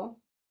evil,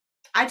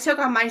 I took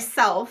on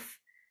myself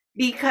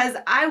because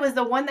I was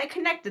the one that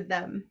connected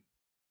them.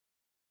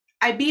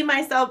 I beat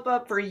myself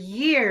up for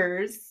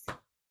years.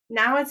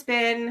 Now it's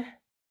been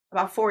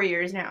about 4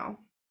 years now.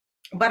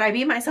 But I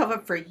beat myself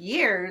up for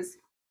years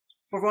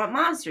for what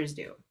monsters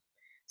do.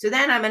 So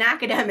then I'm an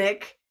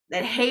academic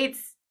that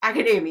hates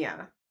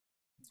academia,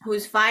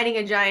 who's fighting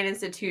a giant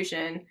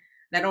institution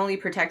that only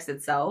protects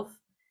itself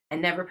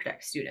and never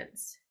protects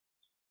students.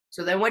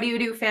 So then what do you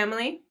do,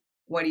 family?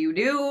 What do you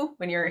do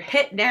when you're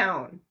hit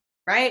down,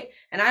 right?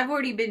 And I've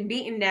already been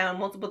beaten down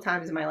multiple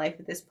times in my life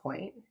at this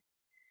point.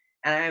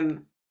 And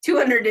I'm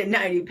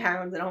 290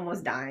 pounds and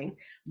almost dying.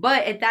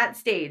 But at that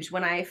stage,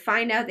 when I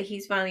find out that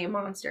he's finally a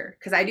monster,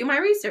 because I do my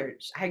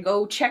research, I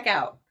go check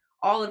out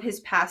all of his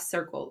past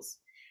circles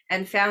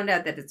and found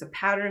out that it's a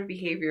pattern of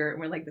behavior. And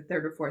we're like the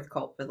third or fourth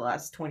cult for the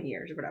last 20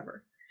 years or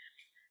whatever.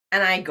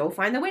 And I go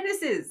find the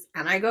witnesses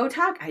and I go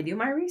talk. I do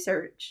my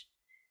research.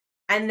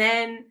 And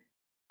then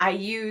I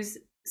use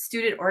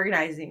student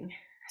organizing.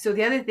 So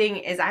the other thing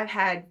is I've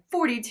had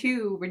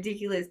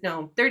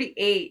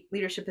 38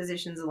 leadership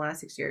positions in the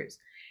last 6 years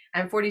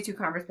and 42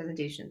 conference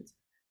presentations.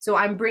 So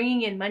I'm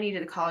bringing in money to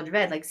the College of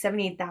Ed, like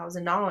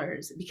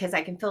 $78,000, because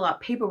I can fill out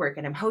paperwork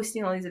and I'm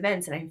hosting all these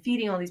events and I'm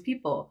feeding all these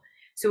people.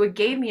 So it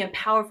gave me a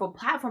powerful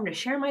platform to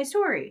share my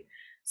story.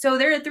 So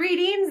there are 3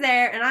 deans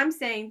there and I'm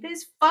saying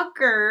this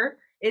fucker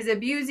is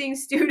abusing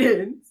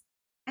students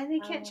and they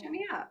can't shut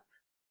me up.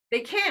 They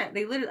can't.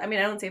 They literally, I mean,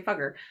 I don't say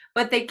fucker,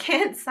 but they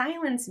can't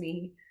silence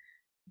me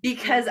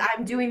because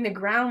I'm doing the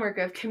groundwork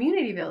of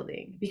community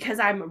building, because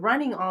I'm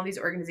running all these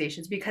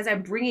organizations, because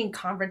I'm bringing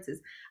conferences.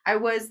 I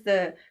was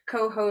the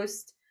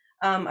co-host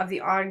of the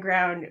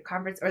on-ground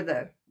conference, or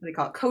the, what they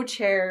call it,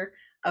 co-chair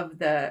of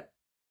the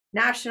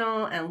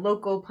National and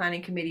Local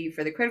Planning Committee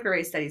for the Critical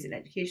Race Studies in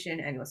Education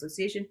Annual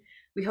Association.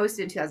 We hosted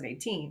in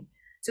 2018.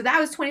 So that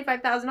was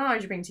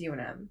 $25,000 to bring to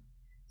UNM.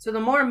 So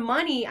the more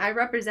money I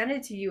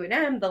represented to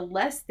UNM, the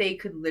less they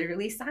could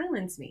literally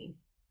silence me.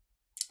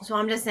 So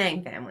I'm just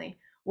saying, family,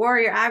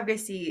 warrior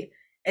advocacy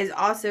is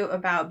also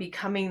about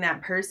becoming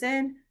that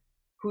person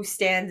who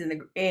stands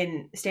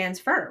stands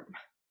firm.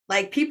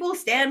 Like, people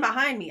stand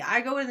behind me.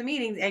 I go to the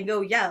meetings and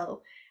go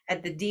yell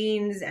at the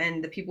deans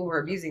and the people who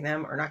are abusing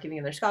them or not giving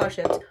them their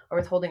scholarships or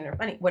withholding their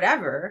money,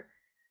 whatever.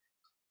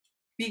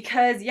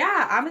 Because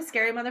yeah, I'm a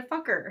scary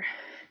motherfucker.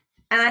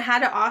 And I had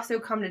to also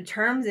come to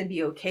terms and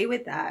be okay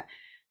with that,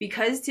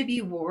 because to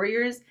be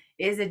warriors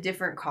is a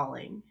different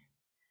calling.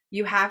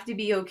 You have to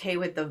be okay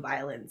with the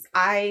violence.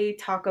 I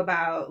talk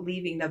about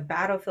leaving the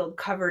battlefield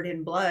covered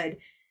in blood,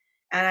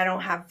 and I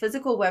don't have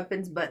physical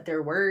weapons, but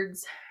their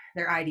words,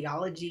 their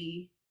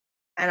ideology,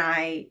 and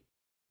I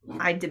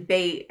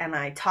debate and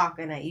I talk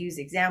and I use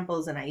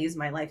examples and I use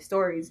my life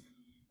stories.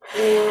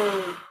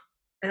 And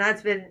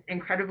that's been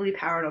incredibly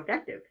powerful and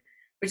effective,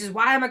 which is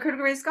why I'm a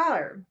critical race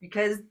scholar,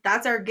 because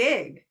that's our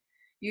gig.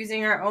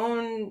 Using our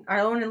own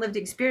lived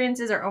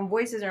experiences, our own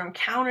voices, our own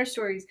counter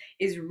stories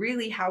is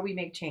really how we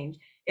make change.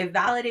 It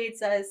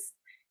validates us,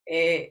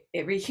 it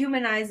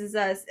rehumanizes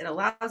us, it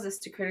allows us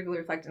to critically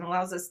reflect and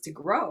allows us to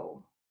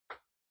grow.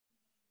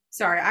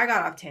 Sorry, I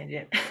got off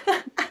tangent.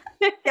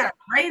 Gotta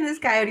rein this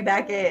coyote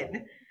back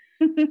in.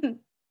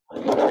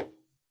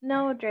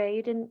 No, Dre,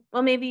 you didn't.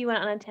 Well, maybe you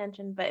went on a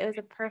tangent, but it was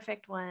a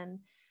perfect one.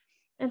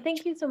 And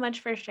thank you so much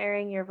for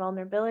sharing your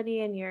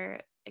vulnerability and your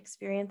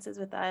experiences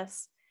with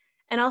us.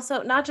 And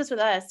also not just with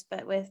us,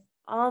 but with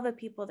all the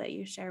people that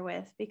you share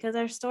with, because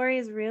our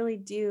stories really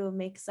do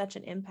make such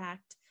an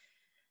impact,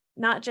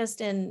 not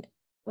just in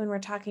when we're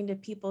talking to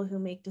people who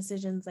make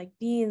decisions like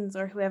deans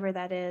or whoever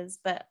that is,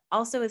 but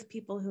also with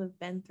people who have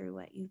been through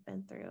what you've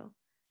been through.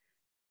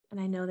 And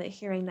I know that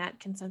hearing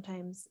that can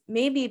sometimes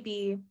maybe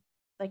be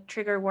like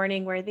trigger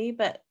warning worthy,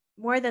 but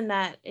more than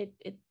that,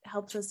 it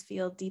helps us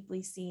feel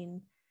deeply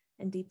seen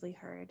and deeply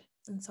heard.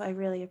 And so I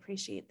really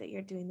appreciate that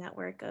you're doing that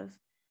work of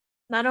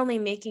not only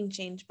making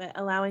change, but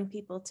allowing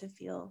people to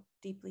feel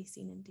deeply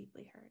seen and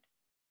deeply heard.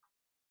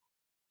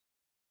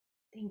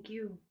 Thank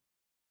you.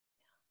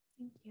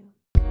 Thank you.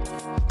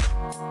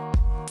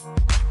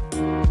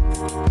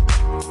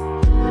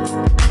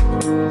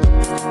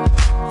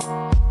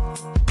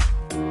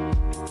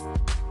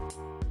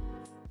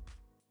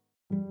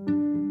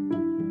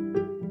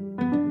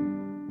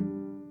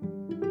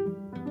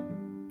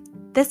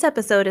 This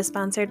episode is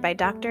sponsored by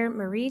Dr.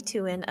 Marie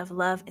Tuin of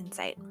Love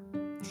Insight.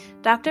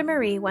 Dr.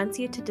 Marie wants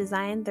you to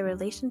design the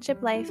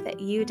relationship life that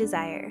you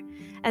desire.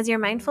 As your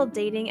mindful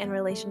dating and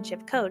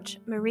relationship coach,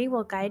 Marie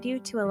will guide you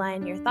to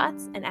align your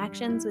thoughts and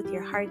actions with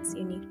your heart's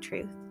unique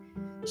truth.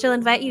 She'll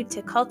invite you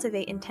to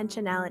cultivate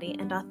intentionality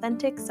and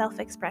authentic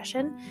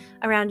self-expression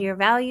around your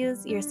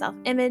values, your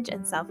self-image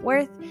and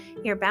self-worth,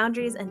 your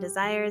boundaries and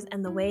desires,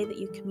 and the way that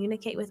you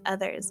communicate with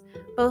others,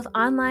 both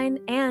online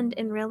and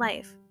in real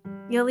life.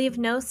 You'll leave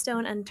no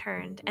stone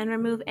unturned and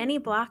remove any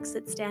blocks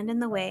that stand in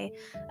the way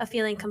of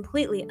feeling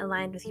completely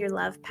aligned with your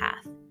love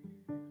path.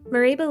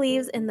 Marie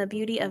believes in the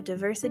beauty of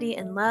diversity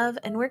in love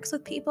and works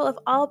with people of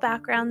all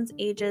backgrounds,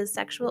 ages,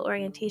 sexual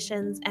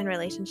orientations, and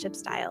relationship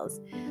styles.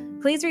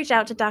 Please reach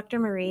out to Dr.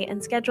 Marie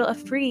and schedule a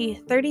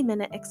free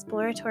 30-minute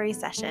exploratory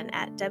session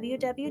at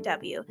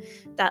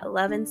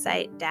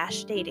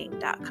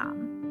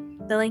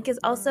www.loveinsight-dating.com. The link is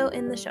also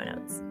in the show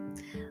notes.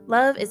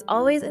 Love is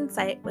always in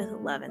sight with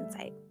Love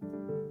Insight.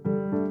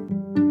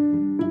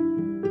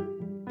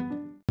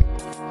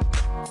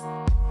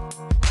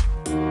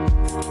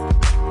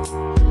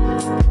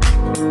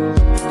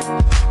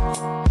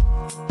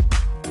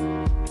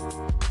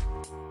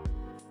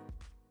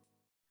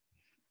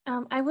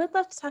 I would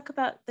love to talk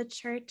about the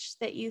church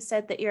that you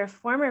said that you're a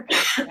former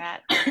pastor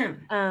at.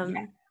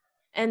 Yeah.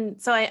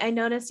 And so I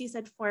noticed you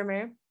said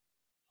former,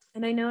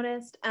 and I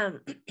noticed, I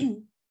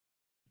know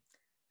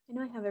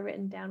I have it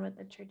written down what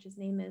the church's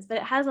name is, but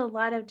it has a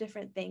lot of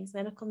different things: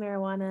 medical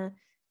marijuana,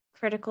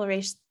 critical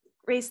race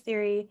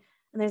theory,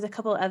 and there's a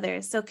couple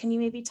others. So can you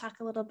maybe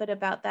talk a little bit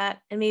about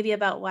that and maybe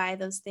about why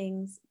those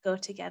things go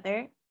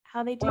together,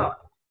 how they do? Well,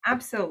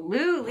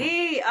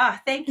 absolutely.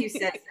 Thank you, sis.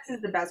 This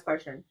is the best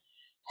question.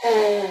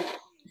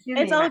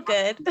 It's all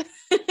good.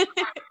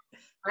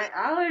 My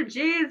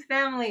allergies,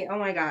 family. Oh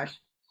my gosh.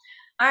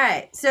 All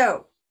right.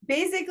 So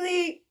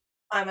basically,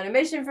 I'm on a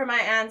mission for my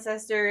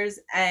ancestors,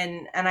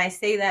 and I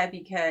say that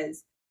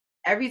because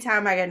every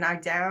time I get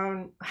knocked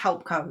down,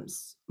 help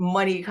comes,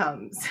 money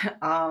comes,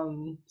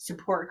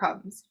 support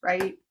comes,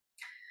 right?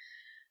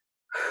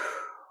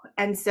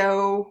 And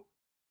so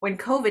when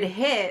COVID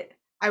hit,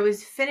 I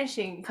was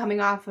coming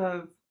off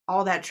of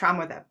all that trauma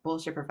with that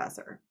bullshit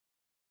professor.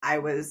 I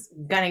was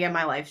gonna get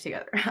my life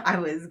together. I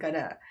was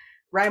gonna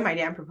write my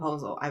damn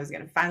proposal. I was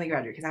gonna finally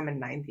graduate because I'm in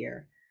 9th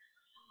year.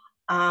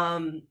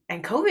 And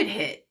COVID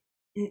hit,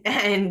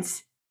 and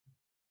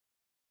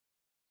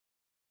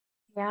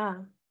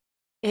Yeah.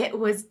 it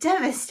was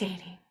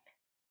devastating.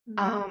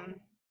 Mm-hmm.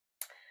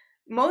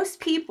 Most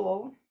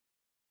people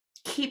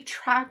keep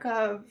track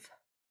of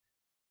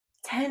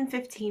 10,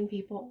 15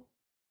 people.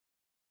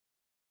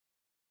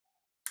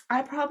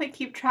 I probably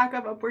keep track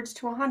of upwards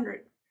to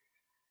 100.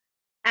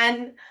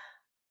 And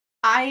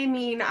I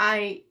mean,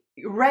 I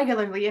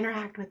regularly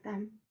interact with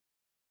them.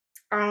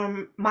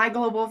 My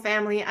global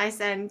family, I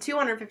send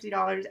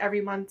 $250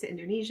 every month to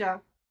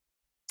Indonesia.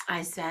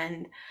 I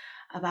send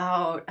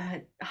about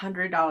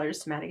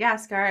 $100 to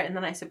Madagascar, and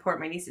then I support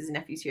my nieces and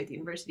nephews here at the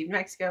University of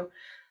Mexico.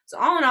 So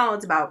all in all,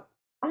 it's about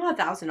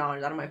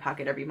 $1,000 out of my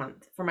pocket every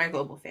month for my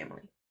global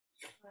family.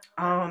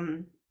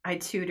 I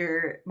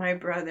tutor my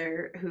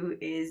brother who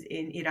is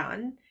in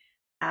Iran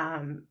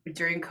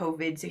during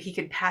COVID so he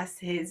could pass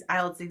his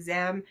IELTS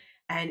exam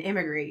and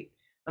immigrate.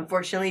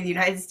 Unfortunately, the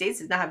United States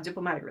does not have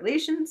diplomatic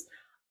relations.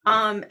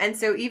 And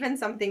so even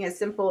something as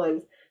simple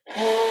as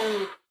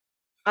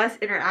us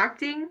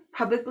interacting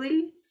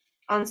publicly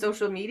on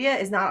social media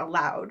is not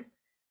allowed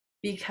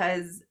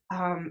because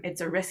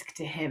it's a risk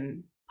to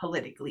him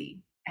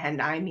politically.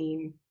 And I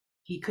mean,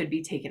 he could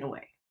be taken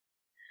away.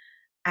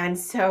 And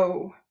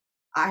so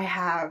I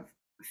have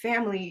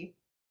family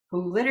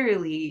who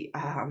literally,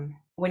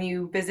 when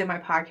you visit my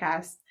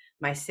podcast,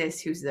 my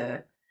sis, who's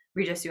the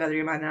Rija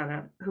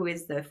Suadrimanana, who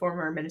is the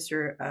former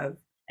Minister of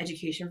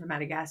Education for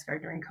Madagascar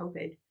during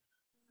COVID,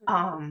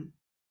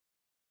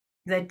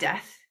 the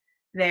death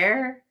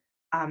there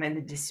and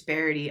the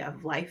disparity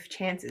of life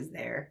chances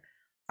there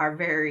are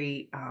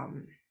very,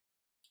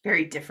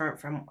 very different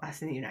from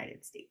us in the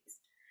United States.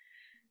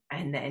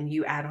 And then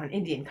you add on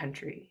Indian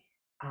country.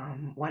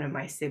 One of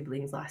my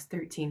siblings lost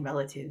 13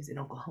 relatives in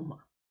Oklahoma.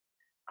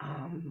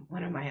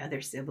 One of my other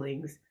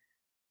siblings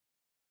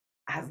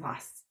has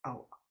lost.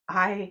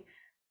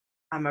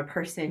 I'm a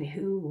person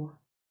who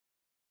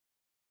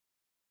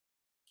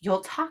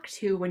you'll talk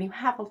to when you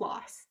have a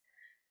loss.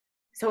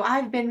 So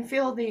I've been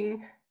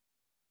fielding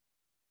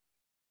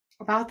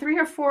about 3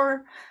 or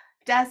 4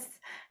 deaths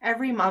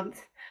every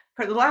month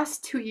for the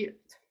last 2 years.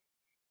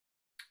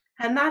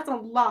 And that's a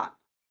lot.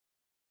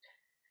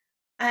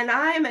 And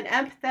I am an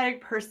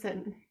empathetic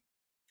person,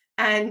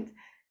 and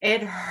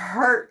it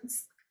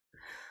hurts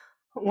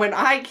when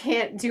I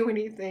can't do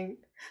anything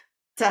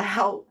to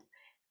help.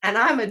 And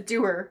I'm a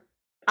doer.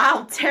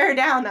 I'll tear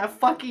down that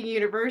fucking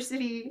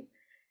university.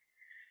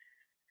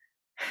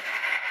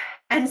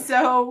 And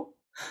so,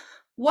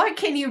 what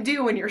can you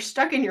do when you're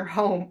stuck in your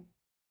home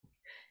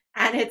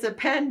and it's a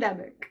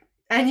pandemic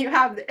and you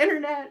have the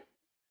internet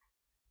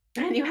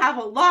and you have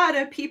a lot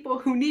of people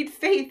who need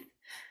faith?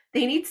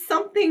 They need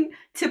something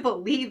to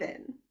believe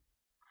in.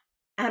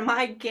 And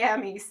my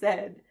Gammy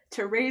said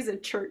to raise a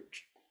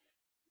church.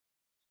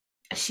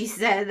 She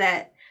said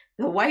that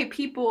the white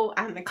people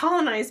and the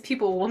colonized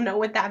people will know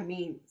what that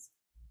means.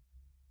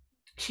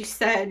 She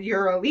said,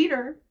 you're a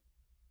leader,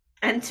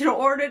 and in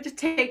order to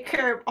take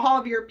care of all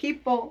of your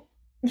people,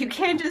 you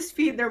can't just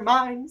feed their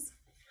minds.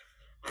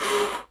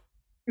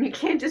 You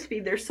can't just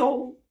feed their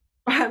soul.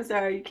 I'm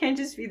sorry, you can't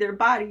just feed their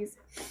bodies.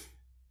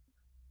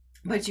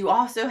 But you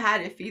also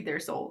had to feed their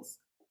souls.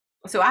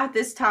 So at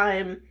this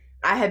time,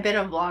 I had been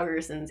a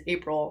vlogger since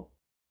April,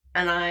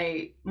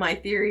 and my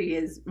theory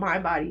is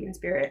mind, body, and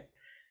spirit.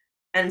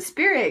 And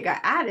spirit got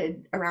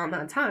added around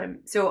that time.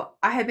 So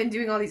I had been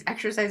doing all these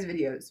exercise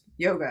videos,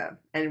 yoga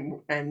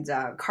and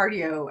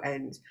cardio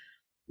and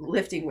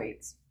lifting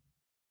weights.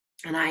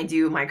 And I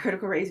do my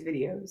critical race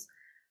videos,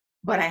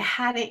 but I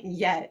hadn't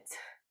yet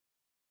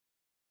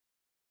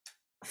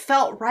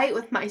felt right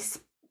with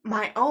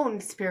my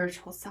own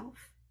spiritual self.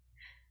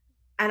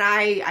 And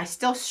I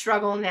still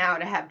struggle now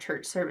to have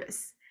church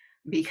service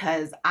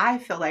because I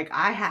feel like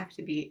I have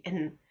to be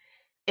in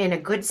a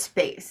good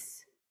space.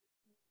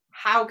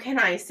 How can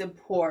I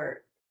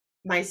support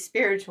my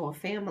spiritual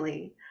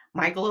family,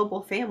 my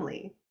global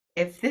family,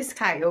 if this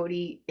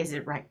coyote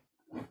isn't right?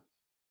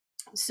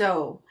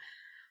 So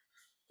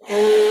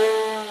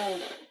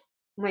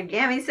when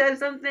Gammy said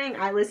something,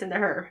 I listened to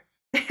her.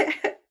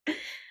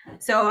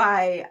 So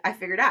I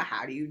figured out,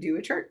 how do you do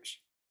a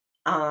church?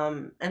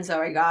 And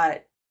so I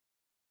got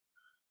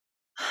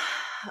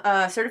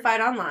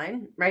certified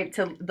online, right,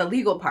 to the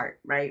legal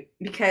part, right?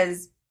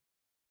 Because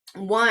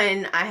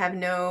one, I have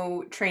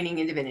no training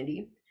in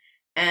divinity,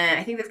 and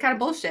I think that's kind of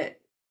bullshit.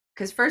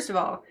 Because first of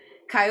all,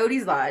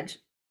 Coyote's Lodge,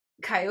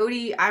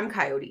 I'm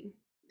Coyote.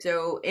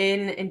 So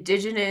in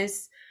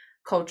indigenous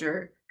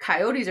culture,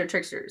 coyotes are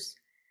tricksters.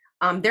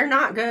 They're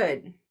not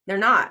good. They're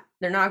not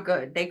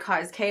good. They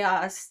cause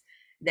chaos.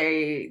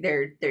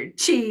 They're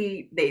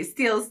cheat. They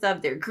steal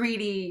stuff. They're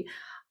greedy.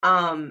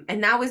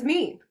 And that was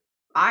me.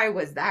 I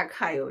was that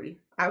coyote.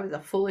 I was a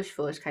foolish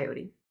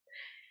coyote.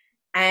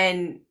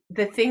 And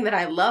the thing that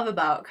I love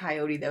about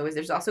coyote, though, is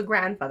there's also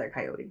grandfather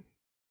coyote.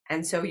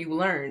 And so you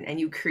learn and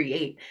you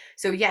create.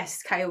 So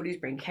yes, coyotes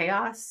bring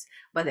chaos,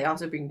 but they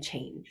also bring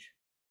change.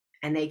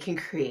 And they can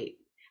create,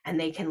 and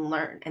they can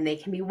learn, and they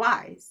can be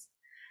wise.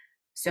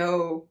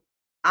 So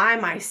I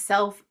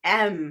myself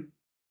am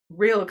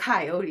real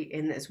coyote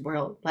in this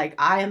world. Like,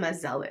 I am a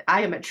zealot.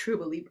 I am a true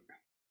believer.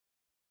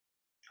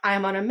 I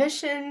am on a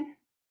mission,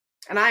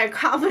 and I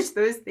accomplish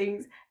those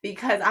things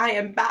because I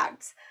am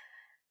backed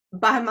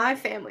by my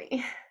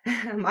family,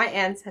 my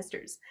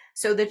ancestors.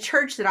 So the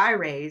church that I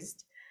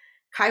raised,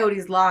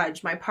 Coyote's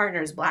Lodge, my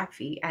partner is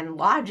Blackfeet, and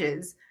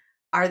lodges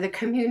are the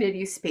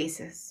community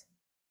spaces.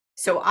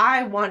 So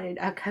I wanted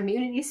a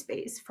community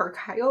space for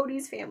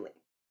Coyote's family.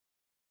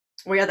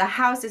 We are the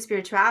house of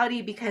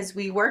spirituality because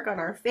we work on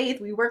our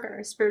faith, we work on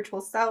our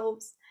spiritual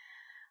selves.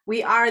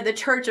 We are the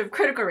church of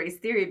critical race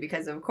theory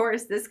because, of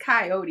course, this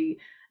coyote,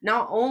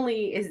 not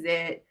only is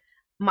it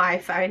my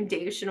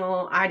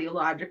foundational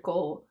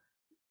ideological,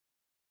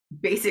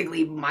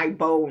 basically my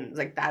bones,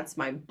 like that's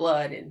my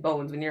blood and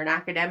bones. When you're an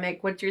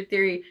academic, what's your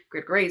theory?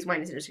 Critical race,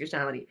 oneness,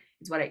 intersectionality.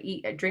 It's what I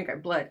eat, I drink, I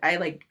blood.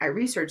 I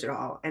research it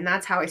all, and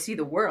that's how I see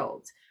the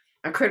world.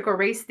 A critical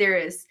race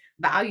theorist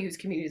values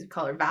communities of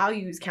color,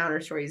 values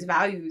counter stories,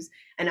 values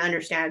and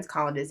understands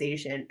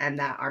colonization, and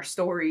that our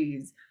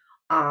stories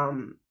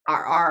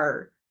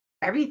are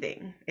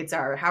everything. It's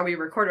how we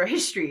record our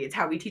history. It's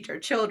how we teach our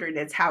children.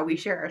 It's how we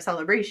share our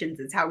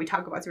celebrations. It's how we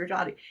talk about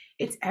spirituality.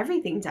 It's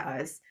everything to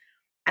us.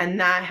 And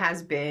that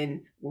has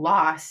been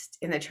lost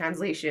in the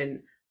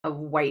translation of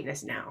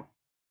whiteness now,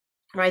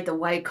 right? The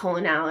white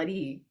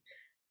coloniality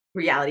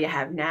reality I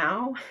have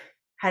now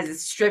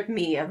has stripped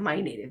me of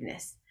my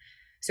nativeness.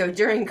 So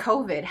during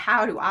COVID,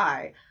 how do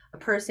I, a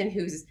person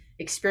who's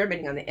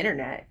experimenting on the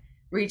internet,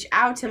 reach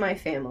out to my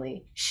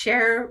family,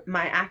 share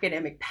my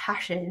academic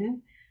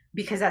passion,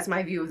 because that's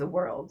my view of the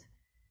world?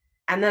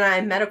 And then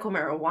I'm a medical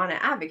marijuana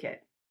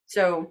advocate.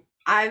 So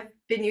I've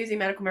been using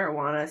medical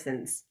marijuana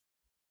since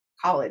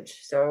college,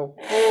 so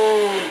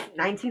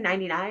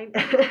 1999,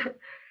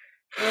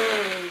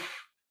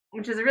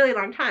 which is a really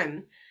long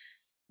time.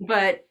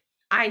 But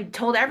I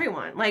told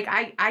everyone, like,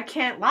 I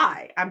can't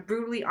lie. I'm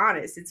brutally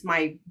honest. It's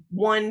my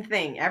one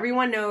thing.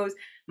 Everyone knows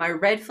my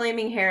red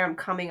flaming hair, I'm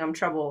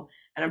trouble,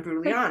 and I'm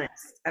brutally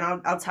honest. And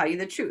I'll tell you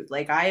the truth.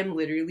 Like, I'm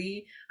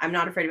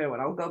not afraid of anyone.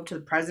 I'll go up to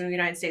the president of the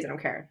United States. I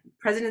don't care.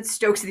 President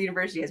Stokes of the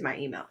university has my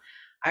email.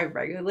 I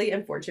regularly,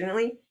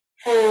 unfortunately,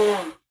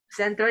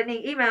 send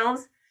threatening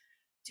emails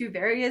to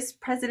various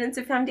presidents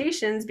of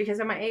foundations because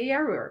of my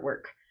AER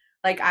work.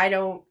 Like, I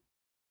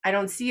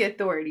don't see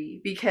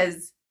authority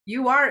because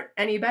you aren't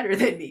any better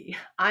than me.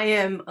 I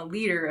am a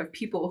leader of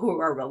people who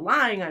are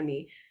relying on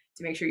me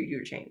to make sure you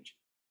do a change.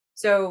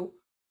 So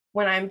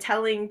when I'm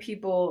telling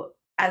people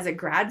as a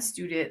grad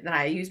student that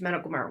I use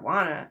medical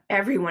marijuana,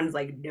 everyone's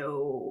like,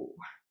 no,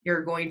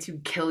 you're going to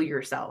kill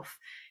yourself.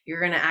 You're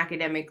going to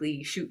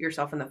academically shoot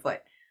yourself in the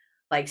foot.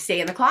 Like,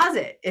 stay in the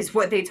closet is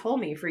what they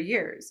told me for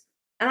years.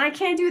 And I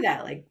can't do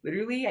that. Like,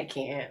 literally, I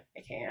can't.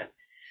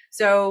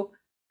 So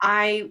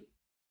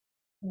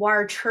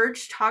our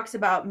church talks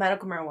about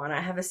medical marijuana,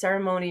 I have a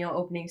ceremonial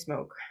opening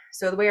smoke.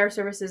 So the way our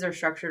services are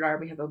structured are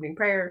we have opening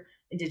prayer,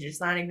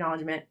 indigenous land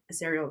acknowledgement, a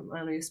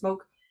ceremonial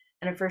smoke,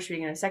 and a first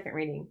reading and a second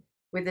reading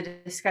with a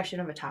discussion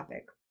of a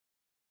topic.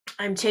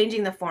 I'm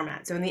changing the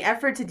format. So in the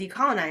effort to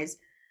decolonize,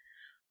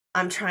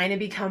 I'm trying to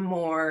become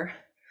more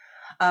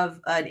of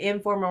an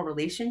informal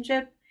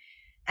relationship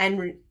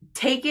and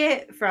take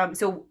it from,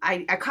 so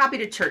I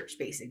copied a church,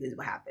 basically is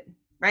what happened,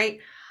 right?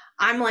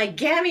 I'm like,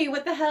 Gammy,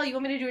 what the hell? You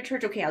want me to do a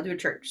church? Okay, I'll do a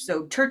church.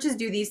 So churches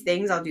do these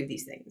things, I'll do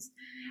these things.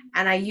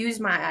 And I use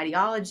my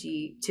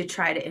ideology to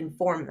try to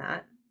inform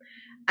that.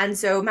 And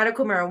so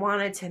medical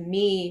marijuana to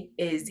me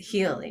is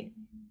healing.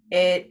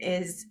 It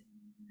is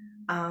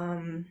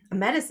a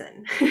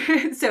medicine.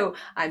 So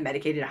I'm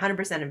medicated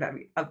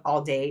 100% of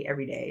all day,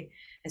 every day.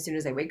 As soon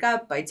as I wake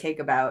up, I take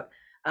about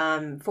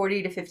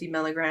 40 to 50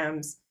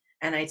 milligrams,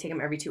 and I take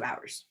them every 2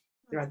 hours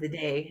throughout the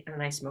day, and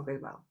then I smoke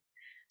as well.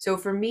 So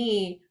for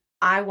me,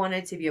 I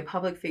wanted to be a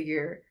public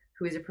figure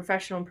who is a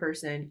professional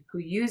person who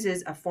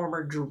uses a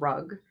former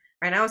drug.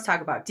 Right now, I was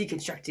talking about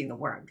deconstructing the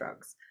war on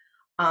drugs.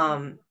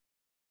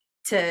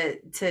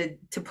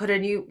 To put a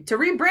new, to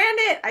rebrand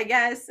it, I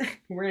guess.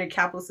 We're in a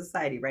capitalist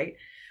society, right?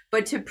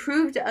 But to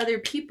prove to other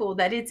people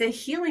that it's a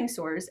healing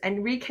source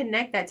and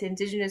reconnect that to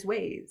indigenous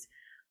ways.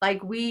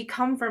 Like, we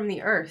come from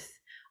the earth.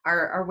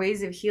 Our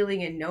ways of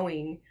healing and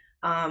knowing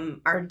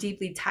are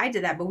deeply tied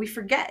to that, but we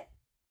forget.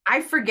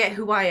 I forget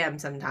who I am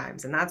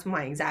sometimes, and that's when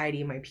my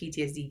anxiety and my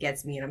PTSD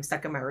gets me, and I'm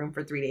stuck in my room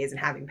for 3 days and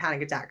having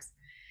panic attacks.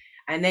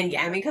 And then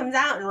Gammy comes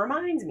out and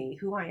reminds me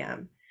who I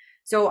am.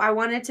 So I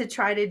wanted to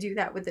try to do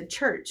that with the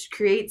church,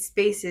 create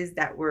spaces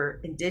that were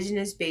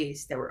indigenous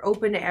based, that were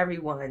open to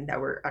everyone, that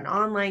were an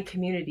online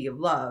community of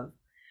love,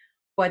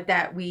 but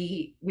that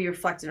we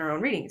reflect in our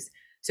own readings.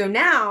 So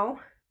now,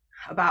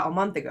 about a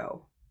month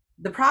ago,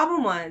 the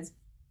problem was,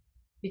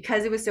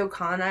 because it was so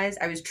colonized,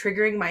 I was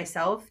triggering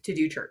myself to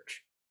do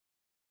church.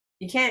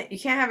 You can't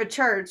have a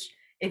church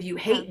if you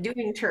hate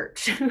doing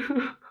church.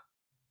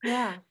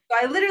 Yeah. So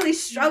I literally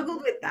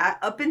struggled with that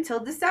up until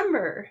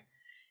December.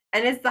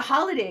 And it's the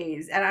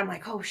holidays. And I'm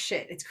like, oh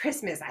shit, it's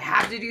Christmas. I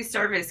have to do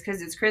service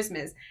because it's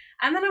Christmas.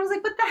 And then I was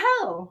like, what the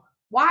hell?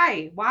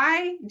 Why?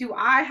 Why do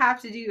I have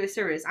to do a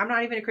service? I'm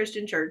not even a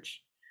Christian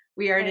church.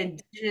 We are an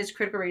indigenous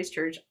critical race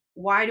church.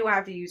 Why do I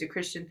have to use a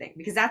Christian thing?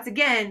 Because that's,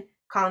 again,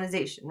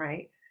 colonization,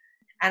 right?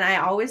 And I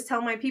always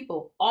tell my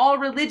people, all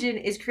religion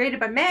is created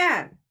by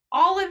man.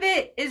 All of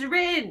it is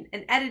written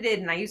and edited.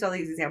 And I use all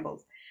these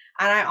examples.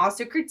 And I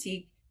also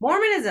critique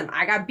Mormonism.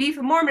 I got beef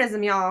with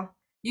Mormonism, y'all.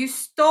 You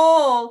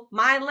stole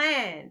my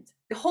land.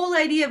 The whole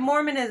idea of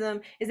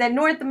Mormonism is that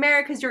North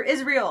America is your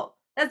Israel.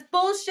 That's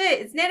bullshit.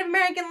 It's Native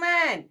American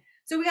land.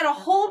 So we got a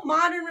whole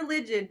modern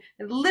religion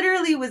that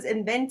literally was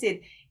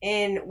invented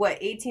in,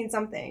 18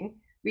 something.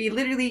 We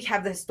literally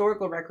have the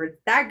historical record.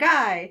 That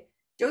guy,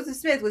 Joseph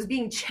Smith, was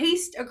being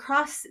chased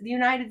across the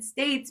United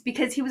States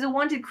because he was a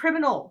wanted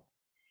criminal.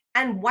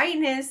 And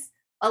whiteness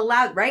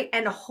allowed, right?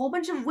 And a whole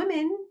bunch of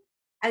women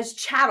as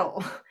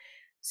chattel.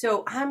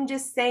 So I'm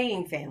just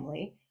saying,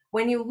 family,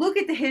 when you look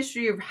at the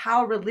history of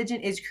how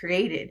religion is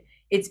created,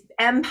 it's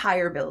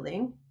empire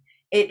building,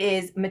 it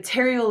is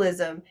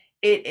materialism,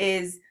 it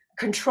is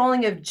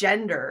controlling of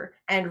gender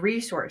and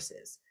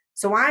resources.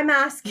 So I'm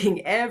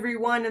asking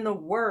everyone in the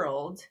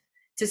world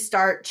to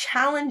start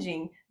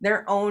challenging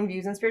their own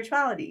views on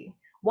spirituality.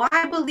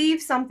 Why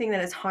believe something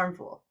that is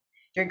harmful?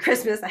 During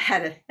Christmas, I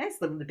had a nice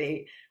little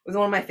debate with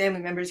one of my family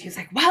members. He was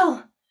like,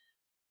 well,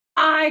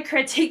 I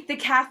critique the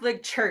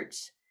Catholic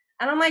Church.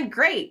 And I'm like,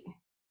 great,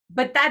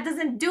 but that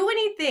doesn't do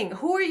anything.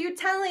 Who are you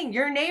telling?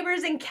 Your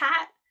neighbors and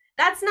cat?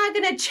 That's not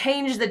going to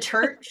change the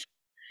church.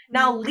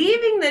 Now,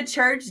 leaving the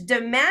church,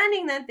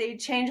 demanding that they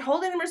change,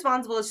 holding them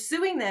responsible,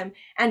 suing them,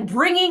 and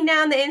bringing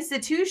down the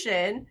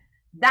institution,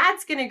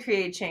 that's going to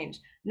create change.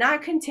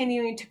 Not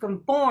continuing to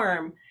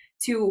conform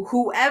to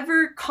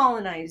whoever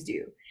colonized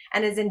you.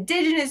 And as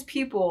indigenous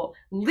people,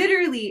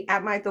 literally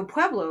at Maito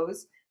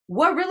Pueblos,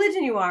 what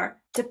religion you are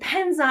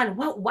depends on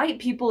what white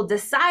people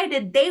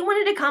decided they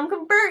wanted to come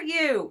convert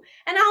you.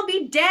 And I'll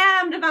be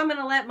damned if I'm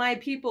going to let my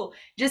people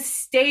just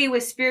stay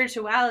with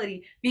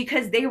spirituality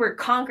because they were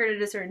conquered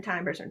at a certain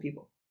time by certain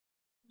people.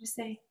 Just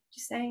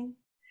saying.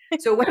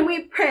 So when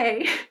we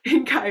pray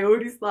in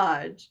Coyotes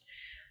Lodge,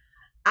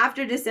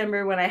 after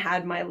December, when I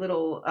had my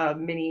little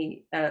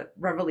mini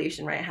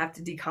revelation, right? I have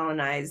to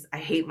decolonize. I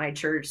hate my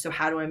church. So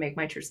how do I make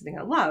my church something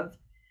I love?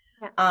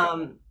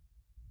 Yeah.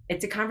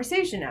 It's a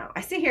conversation now.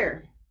 I sit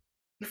here.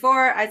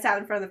 Before I sat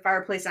in front of the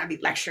fireplace and I'd be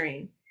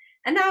lecturing.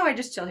 And now I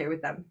just chill here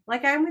with them,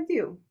 like I am with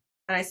you.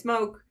 And I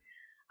smoke.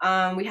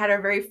 We had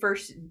our very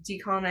first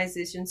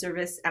decolonization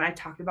service, and I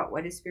talked about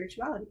what is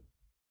spirituality.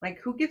 Like,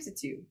 who gives it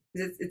to you?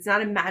 It's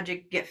not a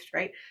magic gift,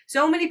 right?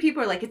 So many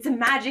people are like, it's a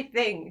magic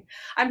thing.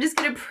 I'm just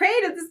going to pray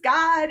to this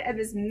God, and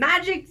this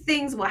magic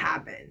things will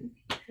happen.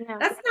 Yeah.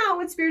 That's not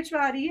what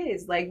spirituality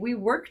is. Like, we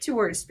work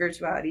towards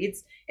spirituality.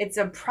 It's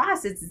a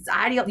process. It's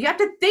ideal. You have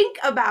to think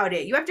about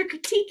it. You have to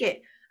critique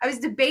it. I was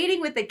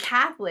debating with a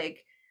Catholic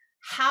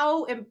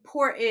how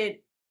important,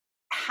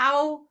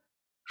 how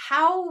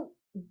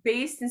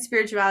based in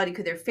spirituality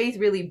could their faith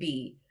really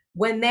be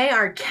when they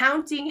are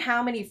counting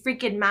how many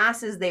freaking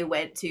masses they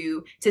went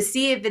to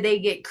see if they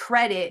get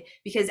credit,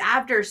 because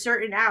after a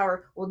certain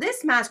hour, well,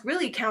 this mass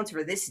really counts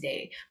for this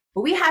day,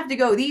 but we have to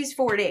go these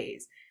 4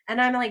 days.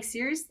 And I'm like,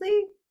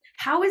 seriously?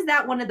 How is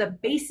that one of the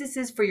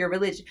bases for your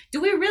religion?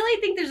 Do we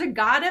really think there's a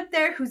God up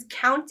there who's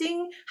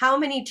counting how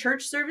many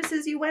church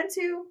services you went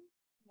to?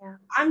 Yeah.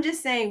 I'm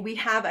just saying we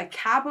have a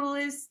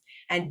capitalist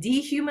and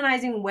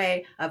dehumanizing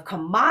way of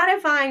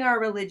commodifying our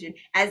religion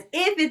as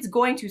if it's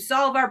going to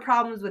solve our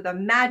problems with a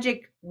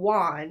magic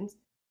wand.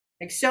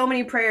 Like, so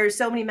many prayers,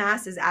 so many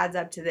masses adds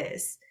up to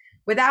this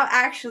without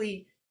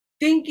actually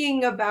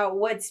thinking about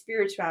what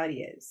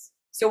spirituality is.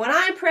 So when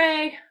I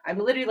pray, I'm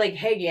literally like,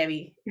 hey,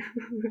 Gabby,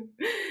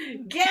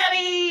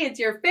 Gabby, it's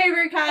your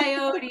favorite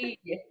coyote.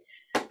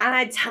 And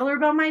I tell her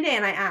about my day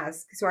and I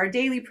ask. So our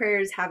daily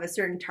prayers have a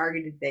certain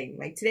targeted thing.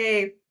 Like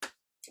today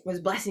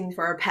was blessings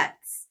for our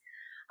pets.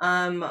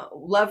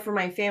 Love for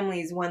my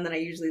family is one that I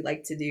usually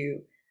like to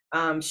do.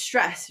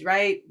 Stress,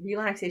 right?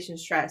 Relaxation,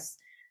 stress.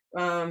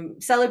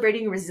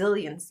 Celebrating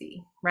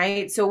resiliency,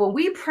 right? So when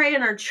we pray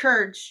in our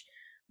church,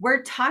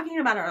 we're talking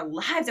about our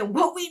lives and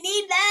what we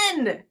need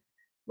then,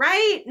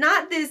 right?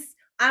 Not this,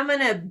 I'm going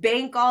to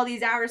bank all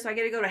these hours so I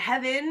get to go to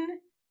heaven,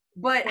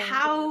 but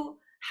how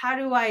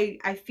do I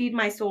feed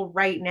my soul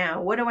right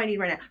now? What do I need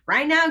right now?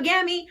 Right now,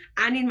 Gammy,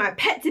 I need my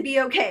pet to be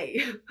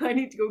okay. I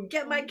need to go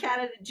get my cat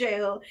out of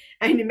jail.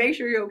 I need to make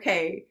sure you're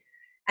okay.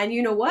 And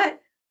you know what?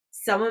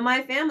 Some of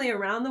my family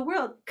around the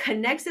world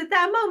connects at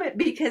that moment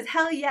because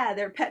hell yeah,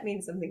 their pet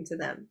means something to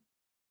them.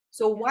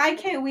 So why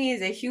can't we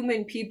as a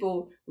human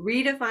people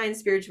redefine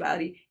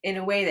spirituality in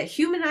a way that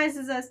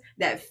humanizes us,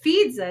 that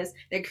feeds us,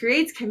 that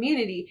creates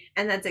community,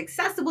 and that's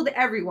accessible to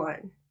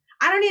everyone?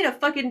 I don't need a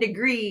fucking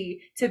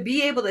degree to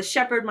be able to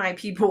shepherd my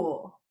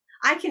people.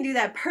 I can do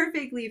that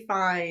perfectly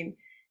fine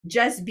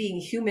just being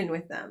human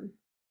with them.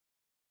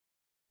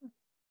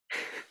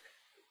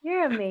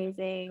 You're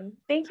amazing.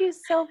 Thank you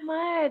so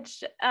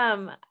much.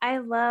 I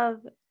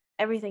love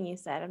everything you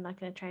said. I'm not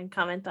going to try and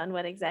comment on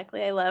what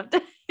exactly I loved.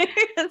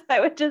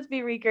 I would just be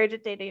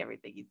regurgitating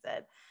everything you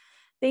said.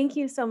 Thank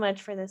you so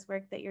much for this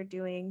work that you're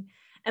doing.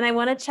 And I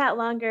want to chat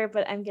longer,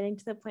 but I'm getting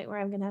to the point where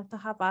I'm going to have to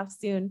hop off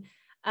soon.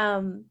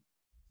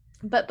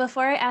 But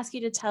before I ask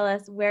you to tell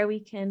us where we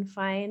can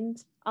find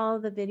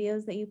all the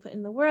videos that you put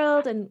in the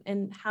world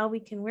and how we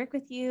can work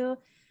with you,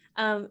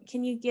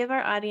 can you give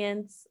our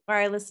audience or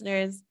our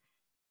listeners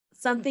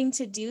something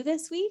to do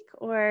this week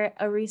or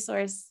a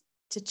resource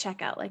to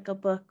check out, like a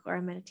book or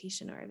a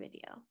meditation or a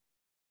video?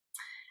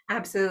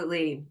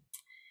 Absolutely.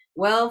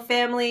 Well,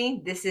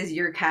 family, this is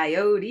your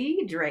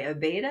coyote, Drea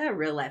Beta,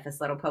 real life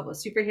Athletic Pueblo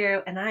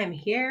superhero, and I am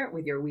here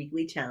with your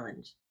weekly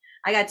challenge.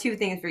 I got 2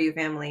 things for you,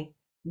 family.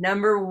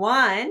 Number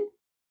 1,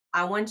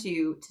 I want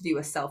you to do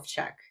a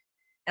self-check.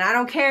 And I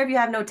don't care if you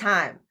have no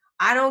time.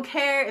 I don't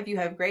care if you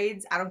have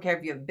grades. I don't care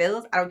if you have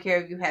bills. I don't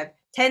care if you have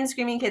 10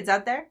 screaming kids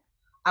out there.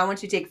 I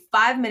want you to take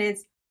 5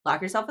 minutes,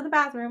 lock yourself in the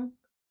bathroom,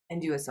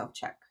 and do a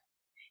self-check.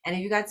 And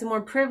if you got some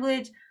more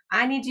privilege,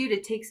 I need you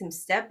to take some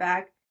step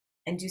back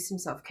and do some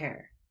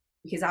self-care.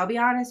 Because I'll be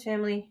honest,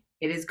 family,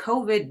 it is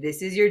COVID.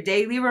 This is your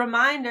daily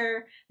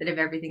reminder that if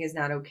everything is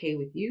not okay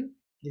with you,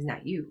 it is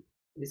not you.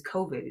 It is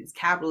COVID. It is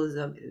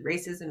capitalism. It is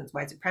racism. It's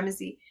white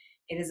supremacy.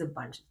 It is a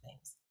bunch of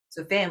things.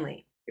 So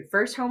family, your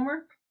first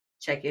homework,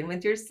 check in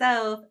with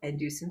yourself and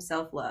do some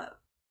self-love.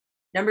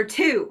 Number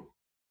 2,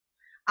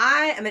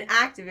 I am an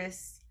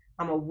activist.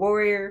 I'm a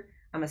warrior.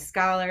 I'm a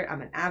scholar.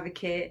 I'm an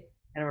advocate.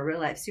 And I'm a real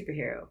life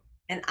superhero.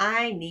 And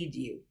I need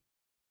you.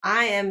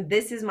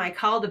 This is my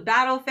call to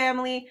battle,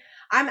 family.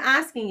 I'm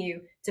asking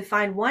you to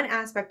find one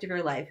aspect of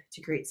your life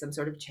to create some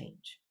sort of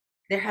change.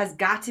 There has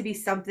got to be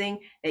something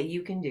that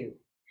you can do.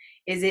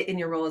 Is it in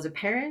your role as a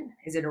parent?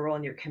 Is it a role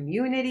in your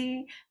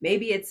community?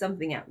 Maybe it's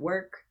something at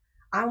work.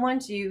 I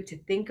want you to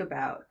think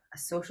about a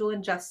social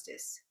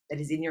injustice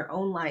that is in your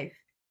own life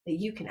that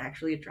you can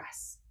actually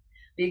address.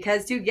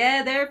 Because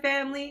together,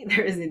 family,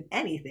 there isn't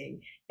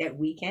anything that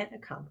we can't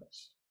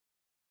accomplish.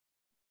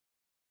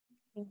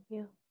 Thank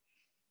you.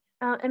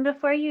 And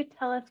before you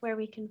tell us where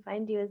we can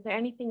find you, is there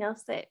anything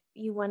else that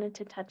you wanted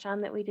to touch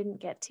on that we didn't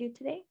get to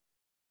today?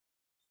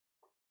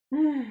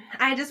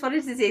 I just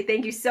wanted to say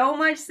thank you so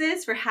much,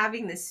 sis, for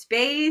having this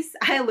space.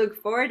 I look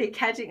forward to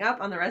catching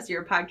up on the rest of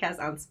your podcast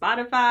on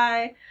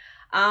Spotify.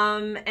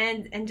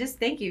 And just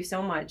thank you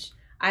so much.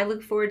 I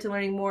look forward to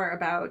learning more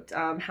about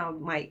how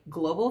my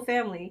global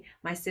family,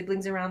 my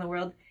siblings around the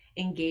world,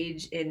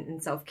 engage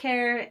in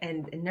self-care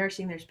and in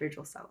nourishing their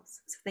spiritual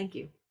selves. So thank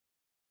you.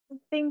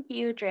 Thank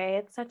you, Dre.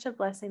 It's such a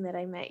blessing that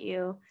I met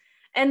you.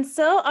 And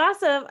so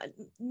awesome.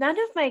 None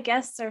of my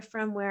guests are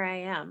from where I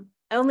am.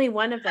 Only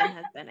one of them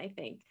has been, I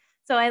think.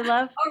 So I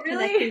love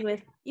connecting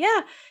with,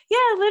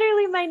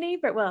 literally my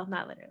neighbor. Well,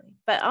 not literally,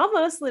 but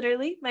almost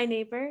literally my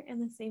neighbor in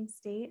the same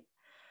state.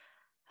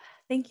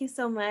 Thank you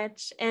so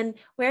much. And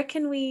where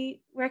can we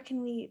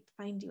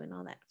find you and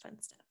all that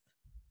fun stuff?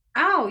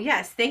 Oh,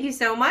 yes. Thank you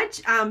so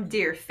much.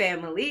 Dear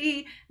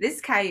family,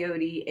 this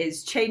coyote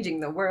is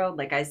changing the world.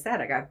 Like I said,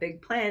 I got big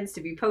plans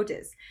to be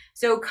POTUS.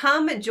 So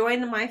come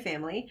join my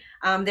family.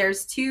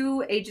 There's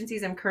 2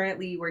 agencies I'm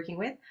currently working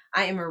with.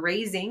 I am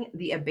raising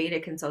the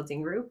ABETA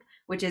Consulting Group,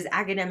 which is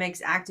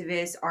academics,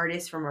 activists,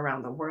 artists from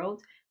around the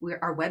world.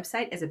 Our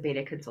website is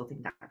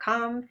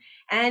abetaconsulting.com.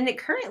 And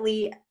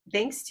currently,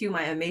 thanks to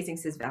my amazing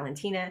sis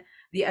Valentina,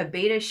 the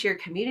ABETA Share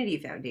Community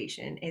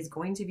Foundation is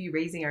going to be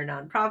raising our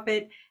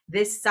nonprofit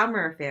this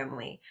summer,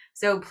 family.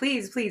 So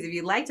please, if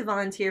you'd like to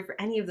volunteer for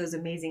any of those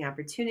amazing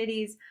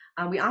opportunities,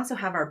 we also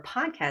have our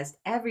podcast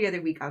every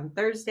other week on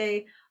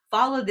Thursday.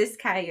 Follow this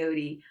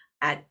coyote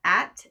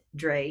at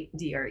Dre,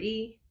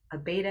 DRE,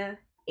 ABETA,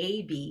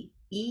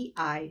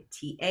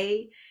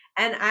 ABEITA.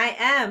 And I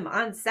am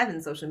on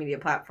 7 social media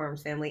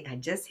platforms, family. I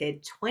just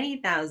hit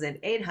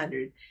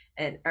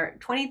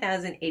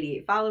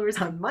 20,088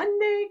 followers on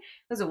Monday.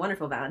 It was a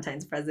wonderful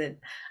Valentine's present.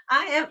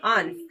 I am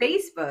on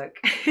Facebook,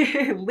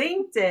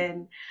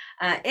 LinkedIn,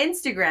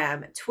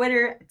 Instagram,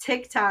 Twitter,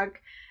 TikTok,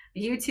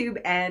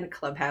 YouTube, and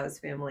Clubhouse,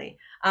 family.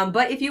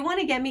 But if you want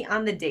to get me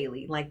on the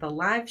daily, like the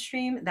live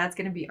stream, that's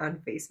going to be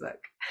on Facebook.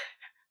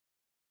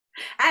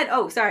 And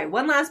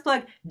one last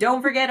plug.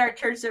 Don't forget our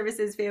church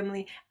services,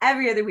 family,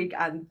 every other week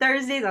on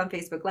Thursdays on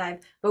Facebook Live.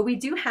 But we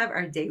do have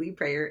our daily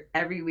prayer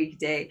every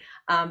weekday,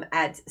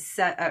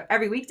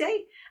 every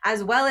weekday,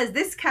 as well as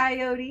this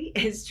coyote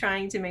is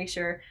trying to make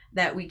sure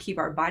that we keep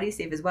our bodies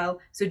safe as well.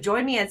 So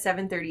join me at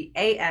 7:30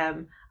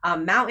 a.m.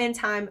 Mountain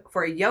Time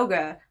for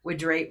yoga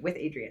with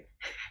Adrian.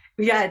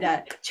 We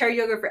got chair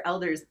yoga for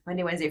elders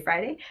Monday, Wednesday,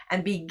 Friday,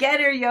 and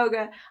beginner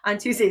yoga on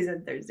Tuesdays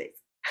and Thursdays.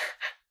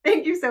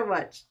 Thank you so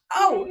much.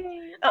 Oh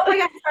my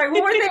God, sorry,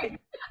 one more thing.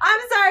 I'm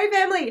sorry,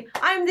 family.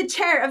 I'm the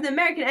chair of the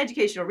American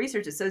Educational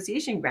Research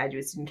Association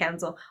Graduate Student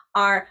Council.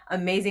 Our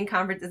amazing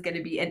conference is going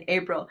to be in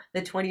April,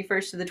 the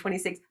 21st to the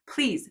 26th.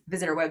 Please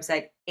visit our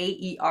website,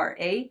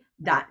 aera.net.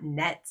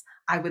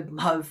 I would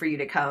love for you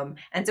to come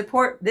and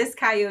support this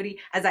coyote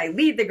as I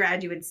lead the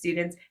graduate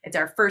students. It's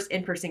our first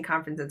in-person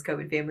conference since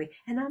COVID, family,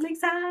 and I'm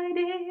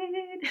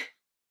excited.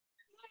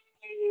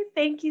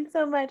 Thank you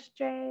so much,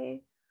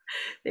 Dre.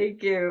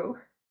 Thank you.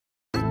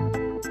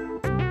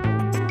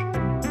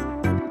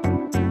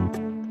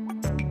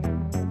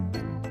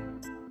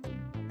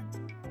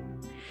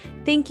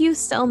 Thank you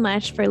so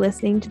much for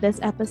listening to this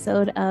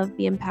episode of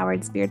the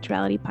Empowered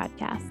Spirituality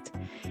Podcast.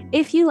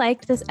 If you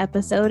liked this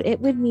episode, it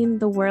would mean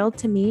the world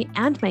to me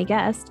and my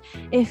guest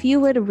if you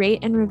would rate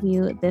and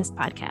review this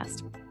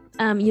podcast.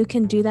 You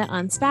can do that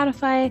on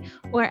Spotify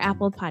or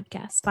Apple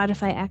Podcasts.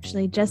 Spotify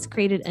actually just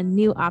created a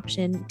new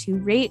option to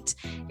rate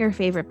your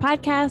favorite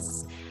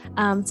podcasts.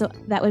 So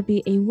that would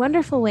be a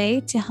wonderful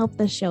way to help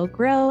the show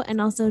grow and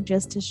also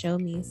just to show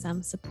me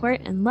some support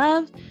and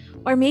love.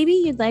 Or maybe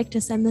you'd like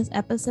to send this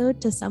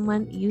episode to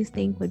someone you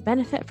think would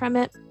benefit from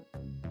it.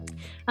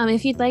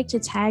 If you'd like to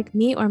tag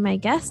me or my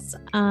guests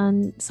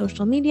on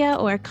social media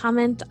or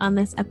comment on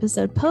this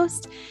episode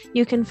post,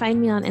 you can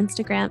find me on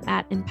Instagram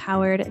at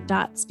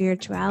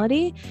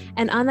empowered.spirituality.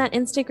 And on that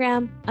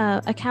Instagram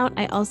account,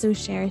 I also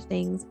share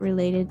things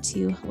related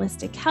to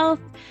holistic health,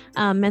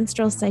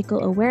 menstrual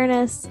cycle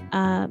awareness,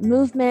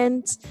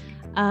 movement,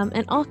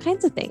 and all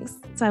kinds of things.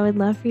 So I would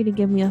love for you to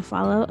give me a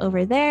follow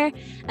over there.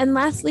 And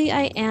lastly,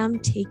 I am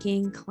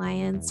taking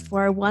clients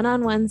for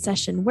one-on-one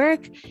session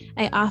work.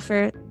 I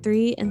offer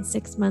 3 and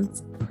 6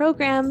 months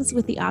programs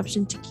with the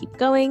option to keep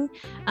going.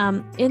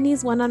 In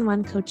these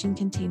one-on-one coaching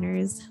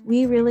containers,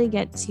 we really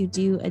get to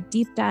do a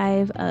deep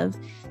dive of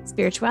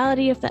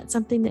spirituality, if that's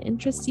something that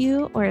interests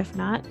you, or if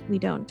not, we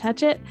don't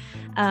touch it.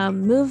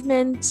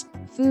 Movement,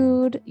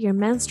 food, your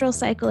menstrual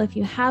cycle if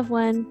you have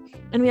one.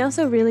 And we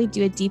also really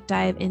do a deep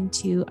dive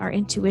into our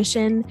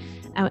intuition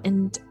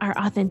and our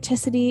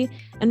authenticity.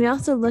 And we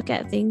also look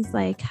at things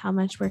like how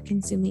much we're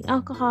consuming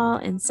alcohol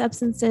and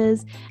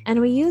substances.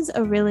 And we use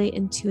a really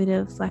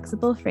intuitive,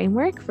 flexible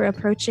framework for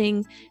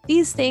approaching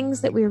these things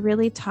that we're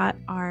really taught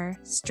are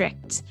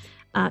strict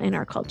in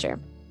our culture.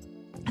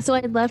 So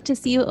I'd love to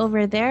see you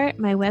over there.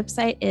 My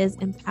website is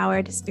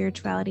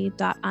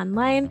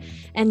empoweredspirituality.online,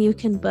 and you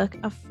can book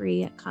a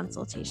free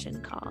consultation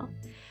call.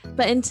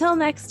 But until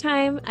next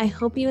time, I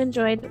hope you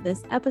enjoyed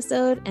this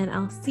episode, and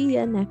I'll see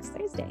you next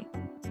Thursday.